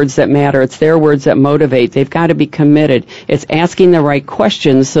their words that matter. It's their words that motivate. They've got to be committed. It's asking the right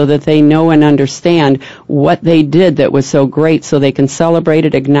questions so that they know and understand what they did that was so great so they can celebrate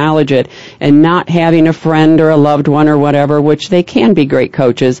it, acknowledge it, and not having a friend or a loved one or whatever, which they can be great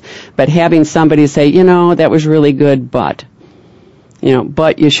coaches, but having somebody say, that was really good, but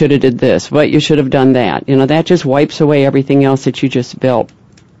you should have did this, but you should have done that. That just wipes away everything else that you just built.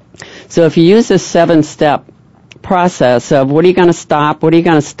 So if you use this 7-step process of what are you going to stop, what are you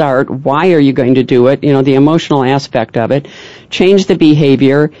going to start, why are you going to do it, the emotional aspect of it, change the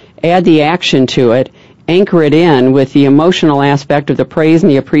behavior, add the action to it, anchor it in with the emotional aspect of the praise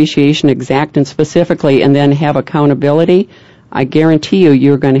and the appreciation exact and specifically, and then have accountability, I guarantee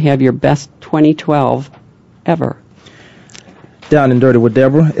you're going to have your best 2012 ever. Down and Dirty with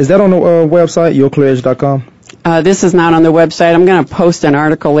Deborah. Is that on the website, yourclearedge.com? This is not on the website. I'm going to post an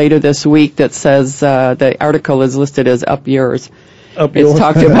article later this week that says the article is listed as Up Yours. It's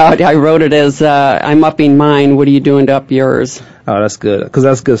talked about, I wrote it as I'm upping mine. What are you doing to up yours? Oh, that's good, because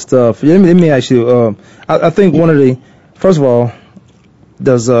that's good stuff. Let me ask you, I think first of all,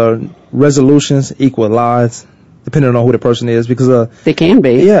 does resolutions equal lies? Depending on who the person is, because they can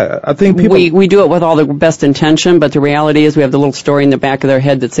be. Yeah, I think people. We do it with all the best intention, but the reality is we have the little story in the back of their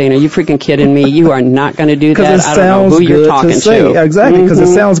head that's saying, "Are you freaking kidding me? You are not going to do that." I don't know who you're talking to. Exactly, because it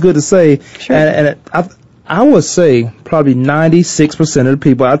sounds good to say. Sure. And I would say probably 96% of the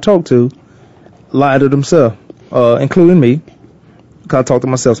people I talk to lie to themselves, including me. Because I talk to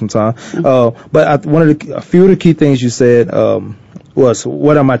myself sometimes. But a few of the key things you said. Was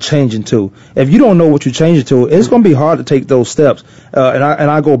what am I changing to? If you don't know what you're changing to, it's going to be hard to take those steps. And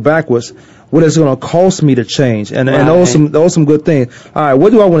I go backwards. What is it going to cost me to change? And those are some good things. All right,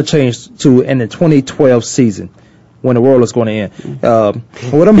 what do I want to change to in the 2012 season when the world is going to end?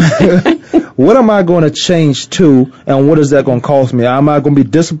 What am I going to change to, and what is that going to cost me? Am I going to be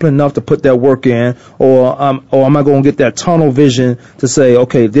disciplined enough to put that work in, or am I going to get that tunnel vision to say,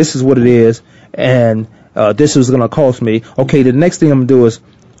 okay, this is what it is, and this is going to cost me. Okay, the next thing I'm going to do is,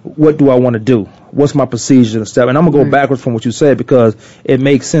 what do I want to do? What's my procedure and stuff? And I'm going to go backwards from what you said because it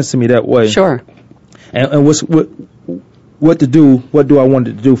makes sense to me that way. Sure. And what to do, what do I want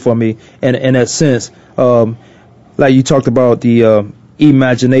it to do for me in that sense? Like you talked about the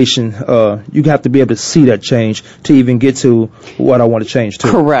imagination, you have to be able to see that change to even get to what I want to change to.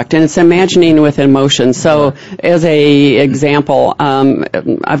 Correct, and it's imagining with emotion. So as a example,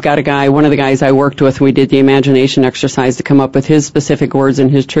 I've got one of the guys I worked with, we did the imagination exercise to come up with his specific words and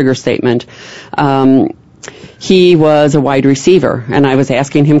his trigger statement. He was a wide receiver, and I was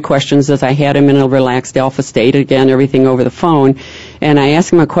asking him questions as I had him in a relaxed alpha state, again, everything over the phone, and I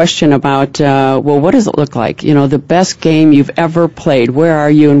asked him a question about, what does it look like? The best game you've ever played. Where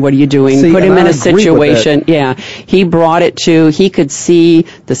are you and what are you doing? Put him in a situation. Yeah. He brought it to, he could see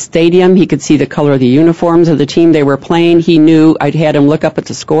the stadium, he could see the color of the uniforms of the team they were playing. He knew, I'd had him look up at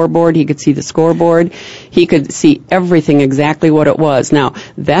the scoreboard, he could see the scoreboard. He could see everything exactly what it was. Now,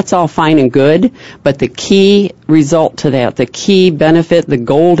 that's all fine and good, but the key result to that, the key benefit, the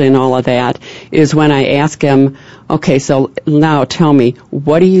gold in all of that is when I ask him, okay, so now tell me,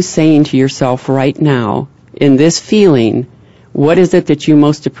 what are you saying to yourself right now in this feeling? What is it that you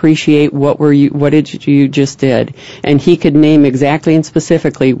most appreciate? What did you just did? And he could name exactly and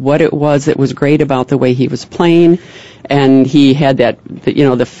specifically what it was that was great about the way he was playing. And he had that,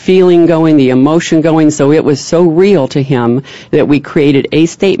 the feeling going, the emotion going, so it was so real to him that we created a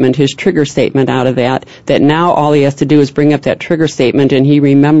statement, his trigger statement out of that now all he has to do is bring up that trigger statement and he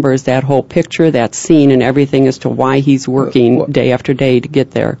remembers that whole picture, that scene, and everything as to why he's working day after day to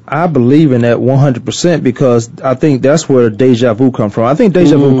get there. I believe in that 100% because I think that's where deja vu come from. I think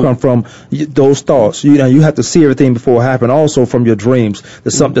deja vu come from those thoughts. You have to see everything before it happened, also from your dreams.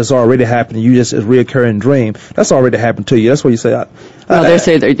 There's something that's already happened, you just a reoccurring dream. That's already happened to you. That's what you say. They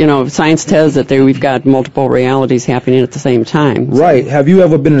say that, science tells that we've got multiple realities happening at the same time. So. Right. Have you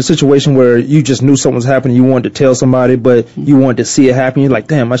ever been in a situation where you just knew something was happening, you wanted to tell somebody, but you wanted to see it happen? You're like,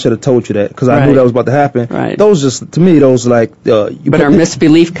 damn, I should have told you that because I knew that was about to happen. Right. Those just, to me, those like... but our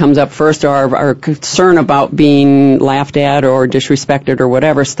misbelief comes up first, or our concern about being laughed at or disrespected or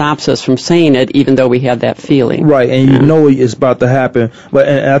whatever stops us from saying it, even though we have that feeling. Right, and you know it's about to happen. But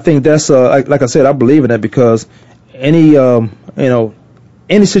and I think that's, like I said, I believe in that because any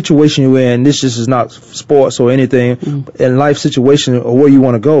situation you're in, this just is not sports or anything, in life situation or where you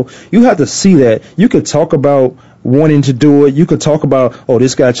want to go, you have to see that. You could talk about wanting to do it. You could talk about, oh,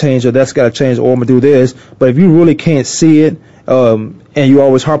 this got to change or that's got to change or I'm going to do this. But if you really can't see it, and you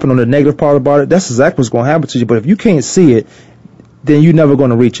always harping on the negative part about it, that's exactly what's going to happen to you. But if you can't see it, then you're never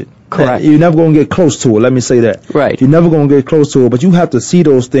going to reach it. Correct. You're never going to get close to it. Let me say that. Right. You're never going to get close to it, but you have to see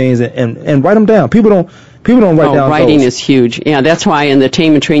those things and write them down. People don't write down writing goals. is huge. Yeah, that's why in the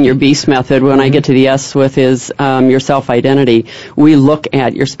Tame and Train Your Beast method, when I get to the S with is your self-identity, we look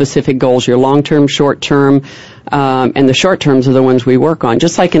at your specific goals, your long-term, short-term, and the short terms are the ones we work on.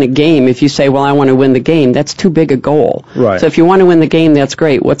 Just like in a game, if you say, well, I want to win the game, that's too big a goal. Right. So if you want to win the game, that's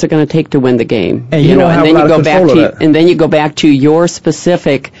great. What's it going to take to win the game? And you don't have a lot of control of that. And then you go back to your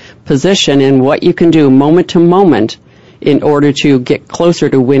specific position and what you can do moment to moment in order to get closer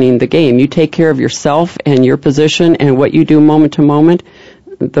to winning the game. You take care of yourself and your position and what you do moment to moment.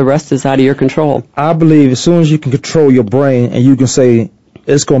 The rest is out of your control. I believe as soon as you can control your brain and you can say,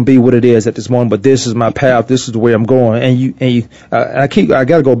 it's going to be what it is at this moment, but this is my path, this is the way I'm going. I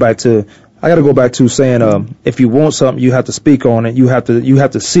got to go back to saying, if you want something, you have to speak on it. You have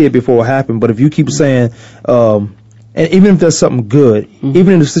to see it before it happens. But if you keep saying, and even if there's something good,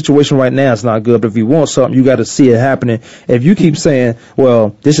 even in the situation right now, it's not good. But if you want something, you got to see it happening. If you keep saying,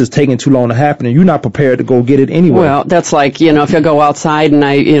 well, this is taking too long to happen, and you're not prepared to go get it anyway. Well, that's like, if you go outside and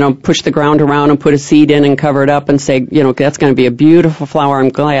I, push the ground around and put a seed in and cover it up and say, that's going to be a beautiful flower. I'm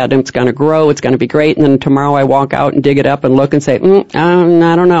glad it's going to grow. It's going to be great. And then tomorrow I walk out and dig it up and look and say, I don't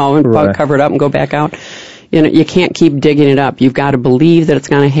know, and cover it up and go back out. You can't keep digging it up. You've got to believe that it's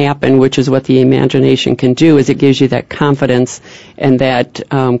going to happen, which is what the imagination can do, is it gives you that confidence and that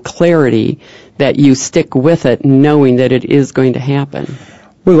clarity that you stick with it knowing that it is going to happen.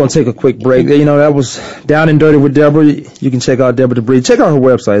 We're going to take a quick break. That was Down and Dirty with Deborah. You can check out Deborah DeBree. Check out her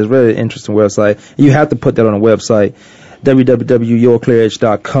website. It's a really interesting website. You have to put that on the website.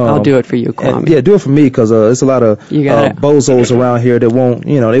 www.yourclearedge.com. I'll do it for you, Kwamie. Yeah, do it for me because there's a lot of bozos around here that won't,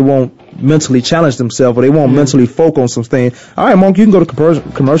 they won't mentally challenge themselves or they won't mentally focus on some things. All right, Monk, you can go to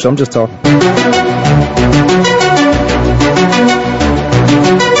commercial. I'm just talking.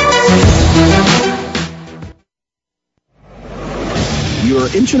 Your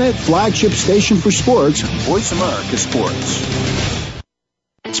internet flagship station for sports, Voice America Sports.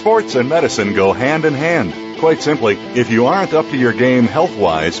 Sports and medicine go hand in hand. Quite simply, if you aren't up to your game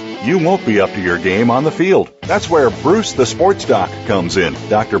health-wise, you won't be up to your game on the field. That's where Bruce the Sports Doc comes in.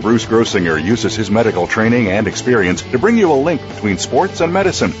 Dr. Bruce Grossinger uses his medical training and experience to bring you a link between sports and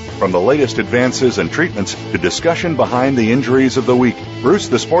medicine, from the latest advances and treatments to discussion behind the injuries of the week. Bruce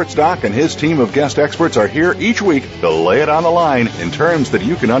the Sports Doc and his team of guest experts are here each week to lay it on the line in terms that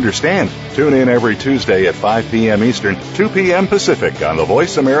you can understand. Tune in every Tuesday at 5 p.m. Eastern, 2 p.m. Pacific on the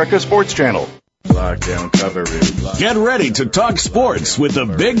Voice America Sports Channel. Lockdown coverage. Get ready to talk sports with the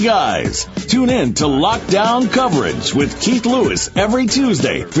big guys. Tune in to Lockdown Coverage with Keith Lewis every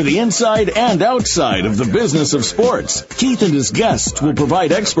Tuesday for the inside and outside of the business of sports. Keith and his guests will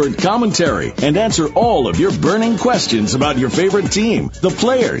provide expert commentary and answer all of your burning questions about your favorite team, the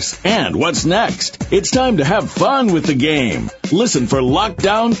players, and what's next. It's time to have fun with the game. Listen for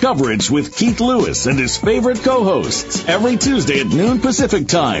Lockdown Coverage with Keith Lewis and his favorite co-hosts every Tuesday at noon Pacific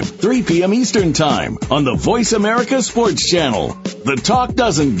Time, 3 p.m. Eastern Time on the Voice America Sports Channel. The talk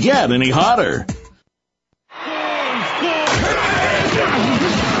doesn't get any hotter.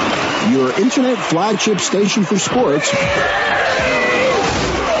 Your internet flagship station for sports,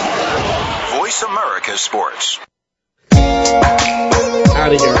 Voice America Sports.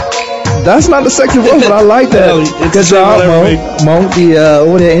 Out of here. That's not the second one, but I like that. Good job, Monk.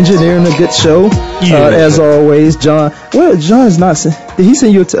 The engineering a good show. As always, John. Well, John is not. Did he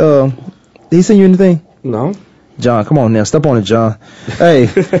send you? Did he send you anything? No. John, come on now, step on it, John. Hey,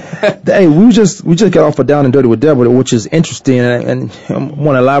 we just got off of Down and Dirty with Deborah, which is interesting, and I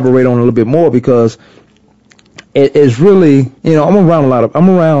want to elaborate on it a little bit more because it's really, I'm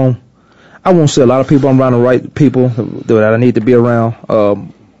around. I won't say a lot of people. I'm around the right people that I need to be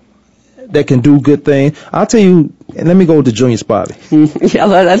around. That can do good things. I'll tell you, let me go to Junior Spivey. Yeah,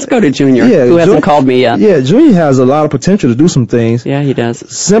 let's go to Junior, who hasn't called me yet. Yeah, Junior has a lot of potential to do some things. Yeah, he does.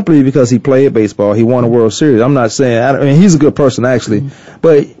 Simply because he played baseball. He won a World Series. I'm not saying, he's a good person, actually.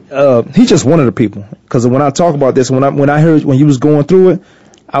 But he's just one of the people. Because when I talk about this, when I heard when you was going through it,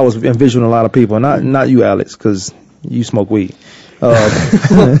 I was envisioning a lot of people. Not you, Alex, because you smoke weed.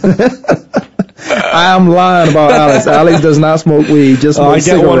 I am lying about Alex. Alex does not smoke weed. Just I get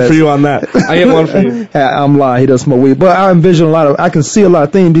cigarettes. One for you on that. I get one for you. I'm lying. He doesn't smoke weed. But I envision I can see a lot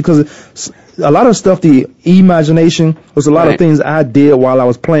of things because a lot of stuff, the imagination was a lot of things I did while I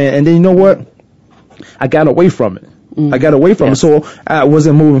was playing. And then you know what? I got away from it. I got away from it. So I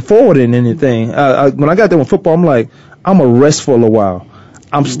wasn't moving forward in anything. When I got there with football, I'm like, I'm going to rest for a little while.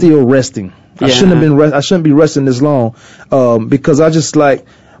 I'm still resting. I shouldn't be resting this long, because I just like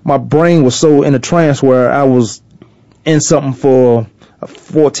my brain was so in a trance where I was in something for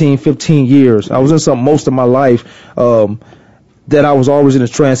 14, 15 years. I was in something most of my life, that I was always in a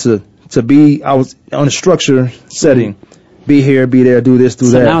trance to be. I was on a structure setting. Be here, be there, do this, do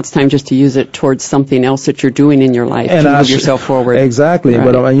that. So now it's time just to use it towards something else that you're doing in your life to move yourself forward. Exactly.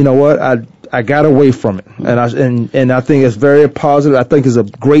 Right. But you know what? I got away from it, and I think it's very positive. I think it's a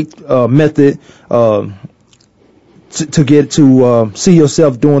great method to get to see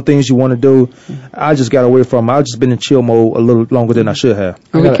yourself doing things you want to do. I just got away from it. I've just been in chill mode a little longer than I should have.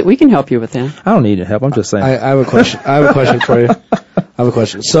 We can help you with that. I don't need any help. I'm just saying. I have a question. I have a question for you. I have a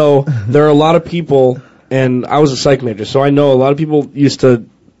question. So there are a lot of people, and I was a psych major, so I know a lot of people used to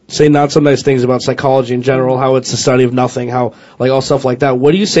say not so nice things about psychology in general, how it's the study of nothing, how, like, all stuff like that.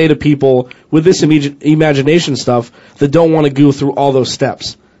 What do you say to people with this imagination stuff that don't want to go through all those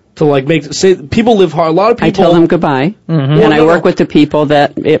steps? To, like, people live hard. A lot of people. I tell them goodbye, and I work with the people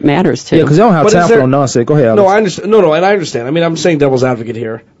that it matters to. Yeah, because they don't have time for no nonsense. Go ahead, Alex. No, I understand. No, and I understand. I mean, I'm saying devil's advocate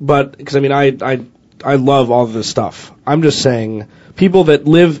here, but because I mean, I love all of this stuff. I'm just saying people that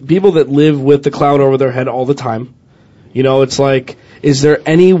live with the cloud over their head all the time. You know, it's like, is there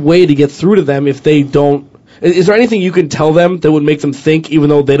any way to get through to them if they don't? Is there anything you can tell them that would make them think, even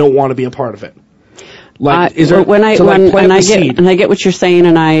though they don't want to be a part of it? Like, is there when I get what you're saying,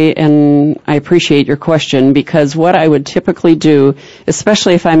 and I appreciate your question, because what I would typically do,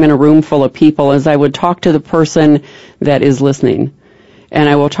 especially if I'm in a room full of people, is I would talk to the person that is listening, and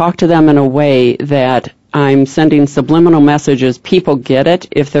I will talk to them in a way that I'm sending subliminal messages. People get it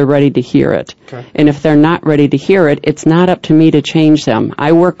if they're ready to hear it. Okay. And if they're not ready to hear it, it's not up to me to change them.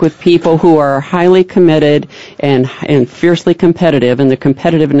 I work with people who are highly committed and fiercely competitive, and the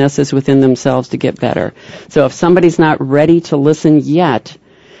competitiveness is within themselves to get better. So if somebody's not ready to listen yet,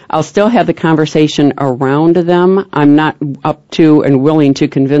 I'll still have the conversation around them. I'm not up to and willing to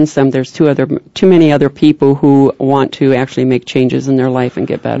convince them. There's too many other people who want to actually make changes in their life and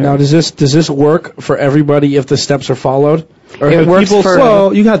get better. Now, does this work for everybody if the steps are followed? Or it works for.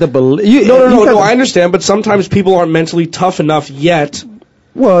 Well, you have to believe. No. I understand, but sometimes people aren't mentally tough enough yet.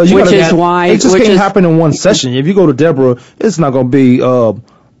 Well, it just can't happen in one session. If you go to Deborah, it's not going to be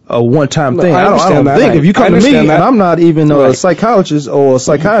a one-time thing. I don't think. If you come to me, and I'm not even a psychologist or a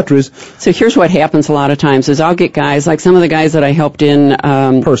psychiatrist. So here's what happens a lot of times is I'll get guys, like some of the guys that I helped in...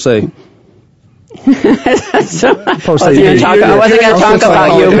 per se. I wasn't going to talk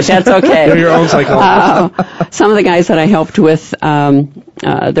about you, but that's okay. You're your own psychologist. Some of the guys that I helped with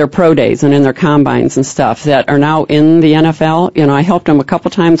their pro days and in their combines and stuff that are now in the NFL, you know, I helped them a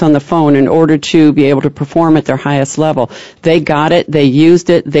couple times on the phone in order to be able to perform at their highest level. They got it. They used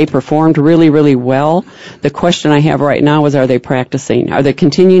it. They performed really, really well. The question I have right now is, are they practicing? Are they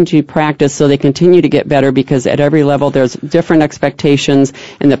continuing to practice so they continue to get better? Because at every level there's different expectations,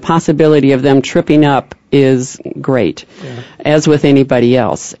 and the possibility of them tripping up is great, as with anybody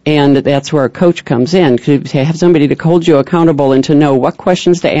else. And that's where a coach comes in, to have somebody to hold you accountable and to know what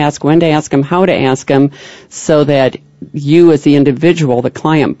questions to ask, when to ask them, how to ask them, so that you as the individual, the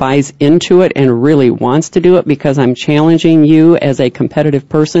client, buys into it and really wants to do it because I'm challenging you as a competitive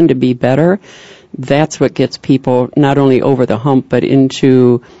person to be better. That's what gets people not only over the hump, but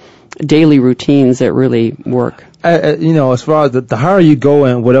into daily routines that really work. You know, as far as the higher you go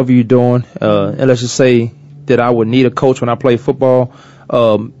in whatever you're doing, and let's just say that I would need a coach when I play football.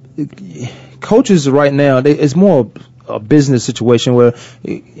 Coaches right now, it's more a business situation where,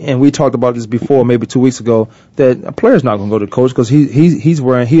 and we talked about this before, maybe 2 weeks ago, that a player's not going to go to the coach because he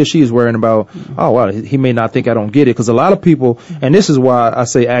or she is worrying about, oh, wow, he may not think I don't get it. Because a lot of people, and this is why I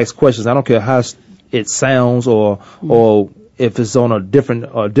say ask questions. I don't care how it sounds or if it's on a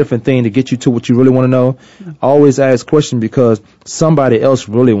different thing to get you to what you really want to know. Always ask questions because somebody else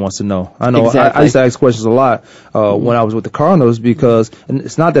really wants to know. I know. Exactly. I used to ask questions a lot when I was with the Cardinals because, and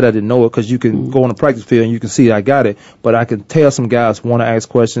it's not that I didn't know it, because you can go on the practice field and you can see I got it, but I can tell some guys want to ask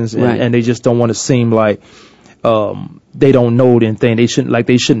questions and they just don't want to seem like they don't know anything. They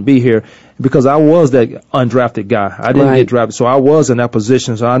shouldn't be here, because I was that undrafted guy. I didn't get drafted, so I was in that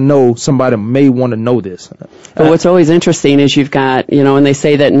position. So I know somebody may want to know this. But what's always interesting is you've got, you know, and they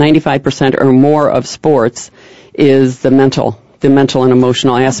say that 95% or more of sports is the mental and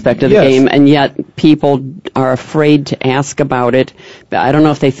emotional aspect of the game, and yet people are afraid to ask about it. I don't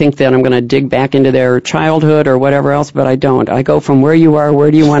know if they think that I'm going to dig back into their childhood or whatever else, but I don't. I go from where you are,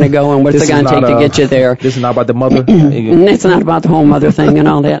 where do you want to go, and what's it going to take to get you there. This is not about the mother? It's not about the whole mother thing and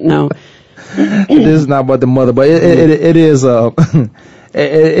all that, no. This is not about the mother, but it is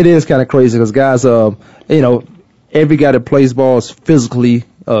it is kind of crazy because guys, you know, every guy that plays ball is physically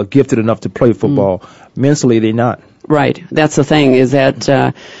gifted enough to play football. Mentally, they're not. Right. That's the thing, is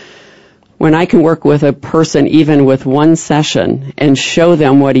that when I can work with a person even with one session and show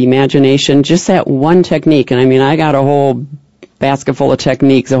them what imagination, just that one technique, and I mean, I got a whole basket full of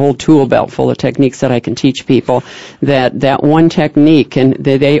techniques, a whole tool belt full of techniques that I can teach people, that one technique, and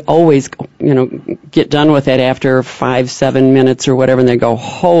they always, get done with it after 5-7 minutes or whatever, and they go,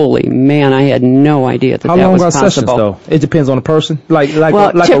 holy man, I had no idea that was possible. How long are sessions, though? It depends on the person? Like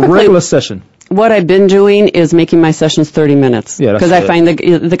a regular session? What I've been doing is making my sessions 30 minutes. Because I find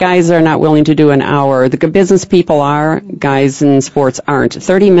the guys are not willing to do an hour. The business people are, guys in sports aren't.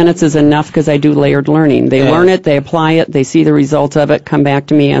 30 minutes is enough because I do layered learning. They learn it, they apply it, they see the result of it, come back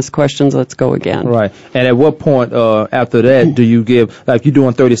to me, ask questions, let's go again. Right. And at what point after that do you give, like you're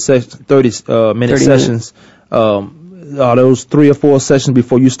doing 30 minute sessions, are those 3 or 4 sessions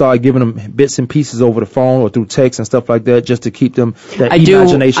before you start giving them bits and pieces over the phone or through text and stuff like that, just to keep them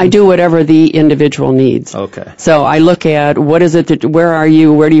imagination? I do whatever the individual needs. Okay. So I look at what is it where are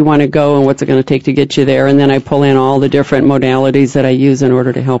you, where do you want to go, and what's it going to take to get you there, and then I pull in all the different modalities that I use in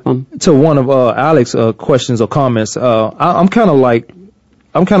order to help them. So one of Alex's questions or comments, I'm kind of like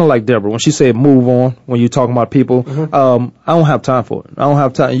Deborah when she said move on when you're talking about people. I don't have time for it. I don't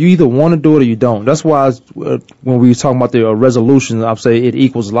have time. You either want to do it or you don't. That's why when we were talking about the resolution, I'd say it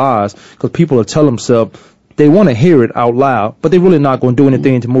equals lies, because people will tell themselves they want to hear it out loud, but they're really not going to do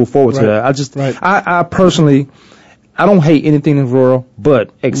anything to move forward to that. I personally, I don't hate anything in the world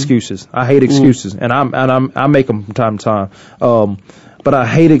but excuses. I hate excuses, and I make them from time to time. But I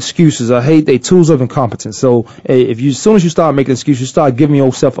hate excuses. I hate they tools of incompetence. So as soon as you start making excuses, you start giving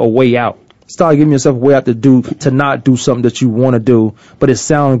yourself a way out. Start giving yourself a way out to not do something that you want to do, but it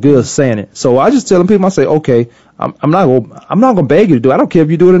sounds good saying it. So I just tell people, I say, okay, I'm not gonna beg you to do it. I don't care if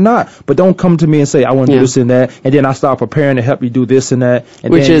you do it or not, but don't come to me and say I want to do this and that, and then I start preparing to help you do this and that.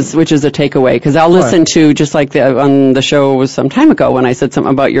 And which is a takeaway, because I'll listen to, just like on the show was some time ago when I said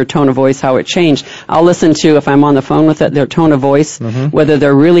something about your tone of voice, how it changed. I'll listen to, if I'm on the phone with it, their tone of voice, whether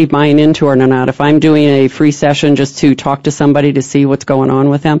they're really buying into it or not. If I'm doing a free session just to talk to somebody to see what's going on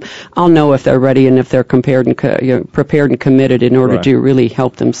with them, I'll know if they're ready and if they're prepared and committed in order to really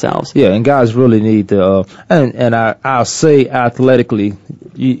help themselves. Yeah, and guys really need to, and I'll say athletically,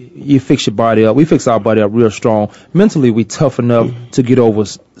 you fix your body up. We fix our body up real strong. Mentally, we tough enough to get over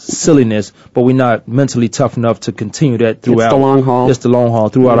silliness, but we're not mentally tough enough to continue that throughout. It's the long haul. It's the long haul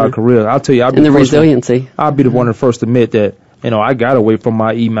throughout our career. I'll tell you, and the resiliency. I'll be the one to first admit that, I got away from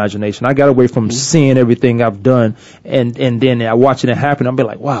my imagination. I got away from seeing everything I've done, and then watching it happen, I'll be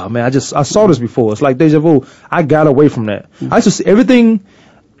like, wow, man, I saw this before. It's like deja vu. I got away from that. Everything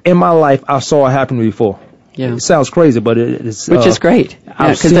in my life, I saw it happen before. Yeah. It sounds crazy, but it's... Which is great,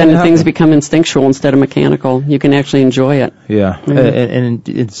 because then things become instinctual instead of mechanical. You can actually enjoy it. Yeah, and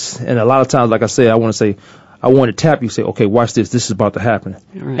a lot of times, like I said, I want to tap you, say, okay, watch this. This is about to happen.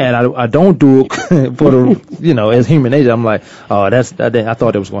 Right. And I don't do it for the, as human nature. I'm like, oh, I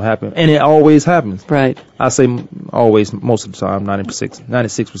thought it was going to happen. And it always happens. Right. I say always, most of the time,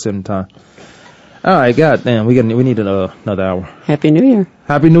 96% of the time. All right, goddamn, we need another hour. Happy New Year.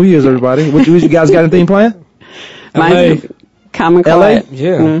 Happy New Year's, everybody. You guys got anything planned? Mine, Common Quiet. LA?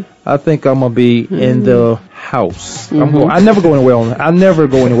 Yeah. I think I'm going to be in the house. I never go anywhere. I never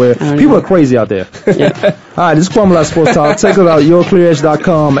go anywhere. People are crazy out there. Yeah. All right, this is Kwamie Lassiter Sports Talk. Check it out,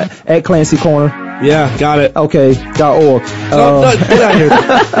 yourclearedge.com, at Clancy Corner. Yeah, got it. Okay, .org. Get out here.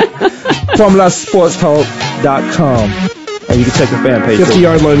 KwameLassiterSportsTalk.com. And you can check the fan page.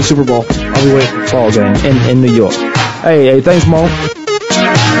 50-yard line Super Bowl. I'll be waiting. Ball game in New York. Hey, thanks, Mo.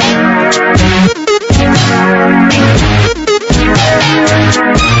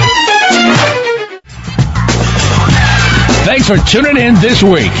 Thanks for tuning in this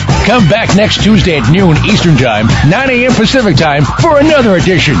week. Come back next Tuesday at noon Eastern Time, 9 a.m. Pacific Time for another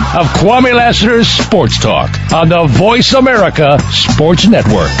edition of Kwamie Lassiter's Sports Talk on the Voice America Sports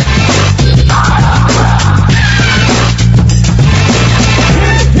Network.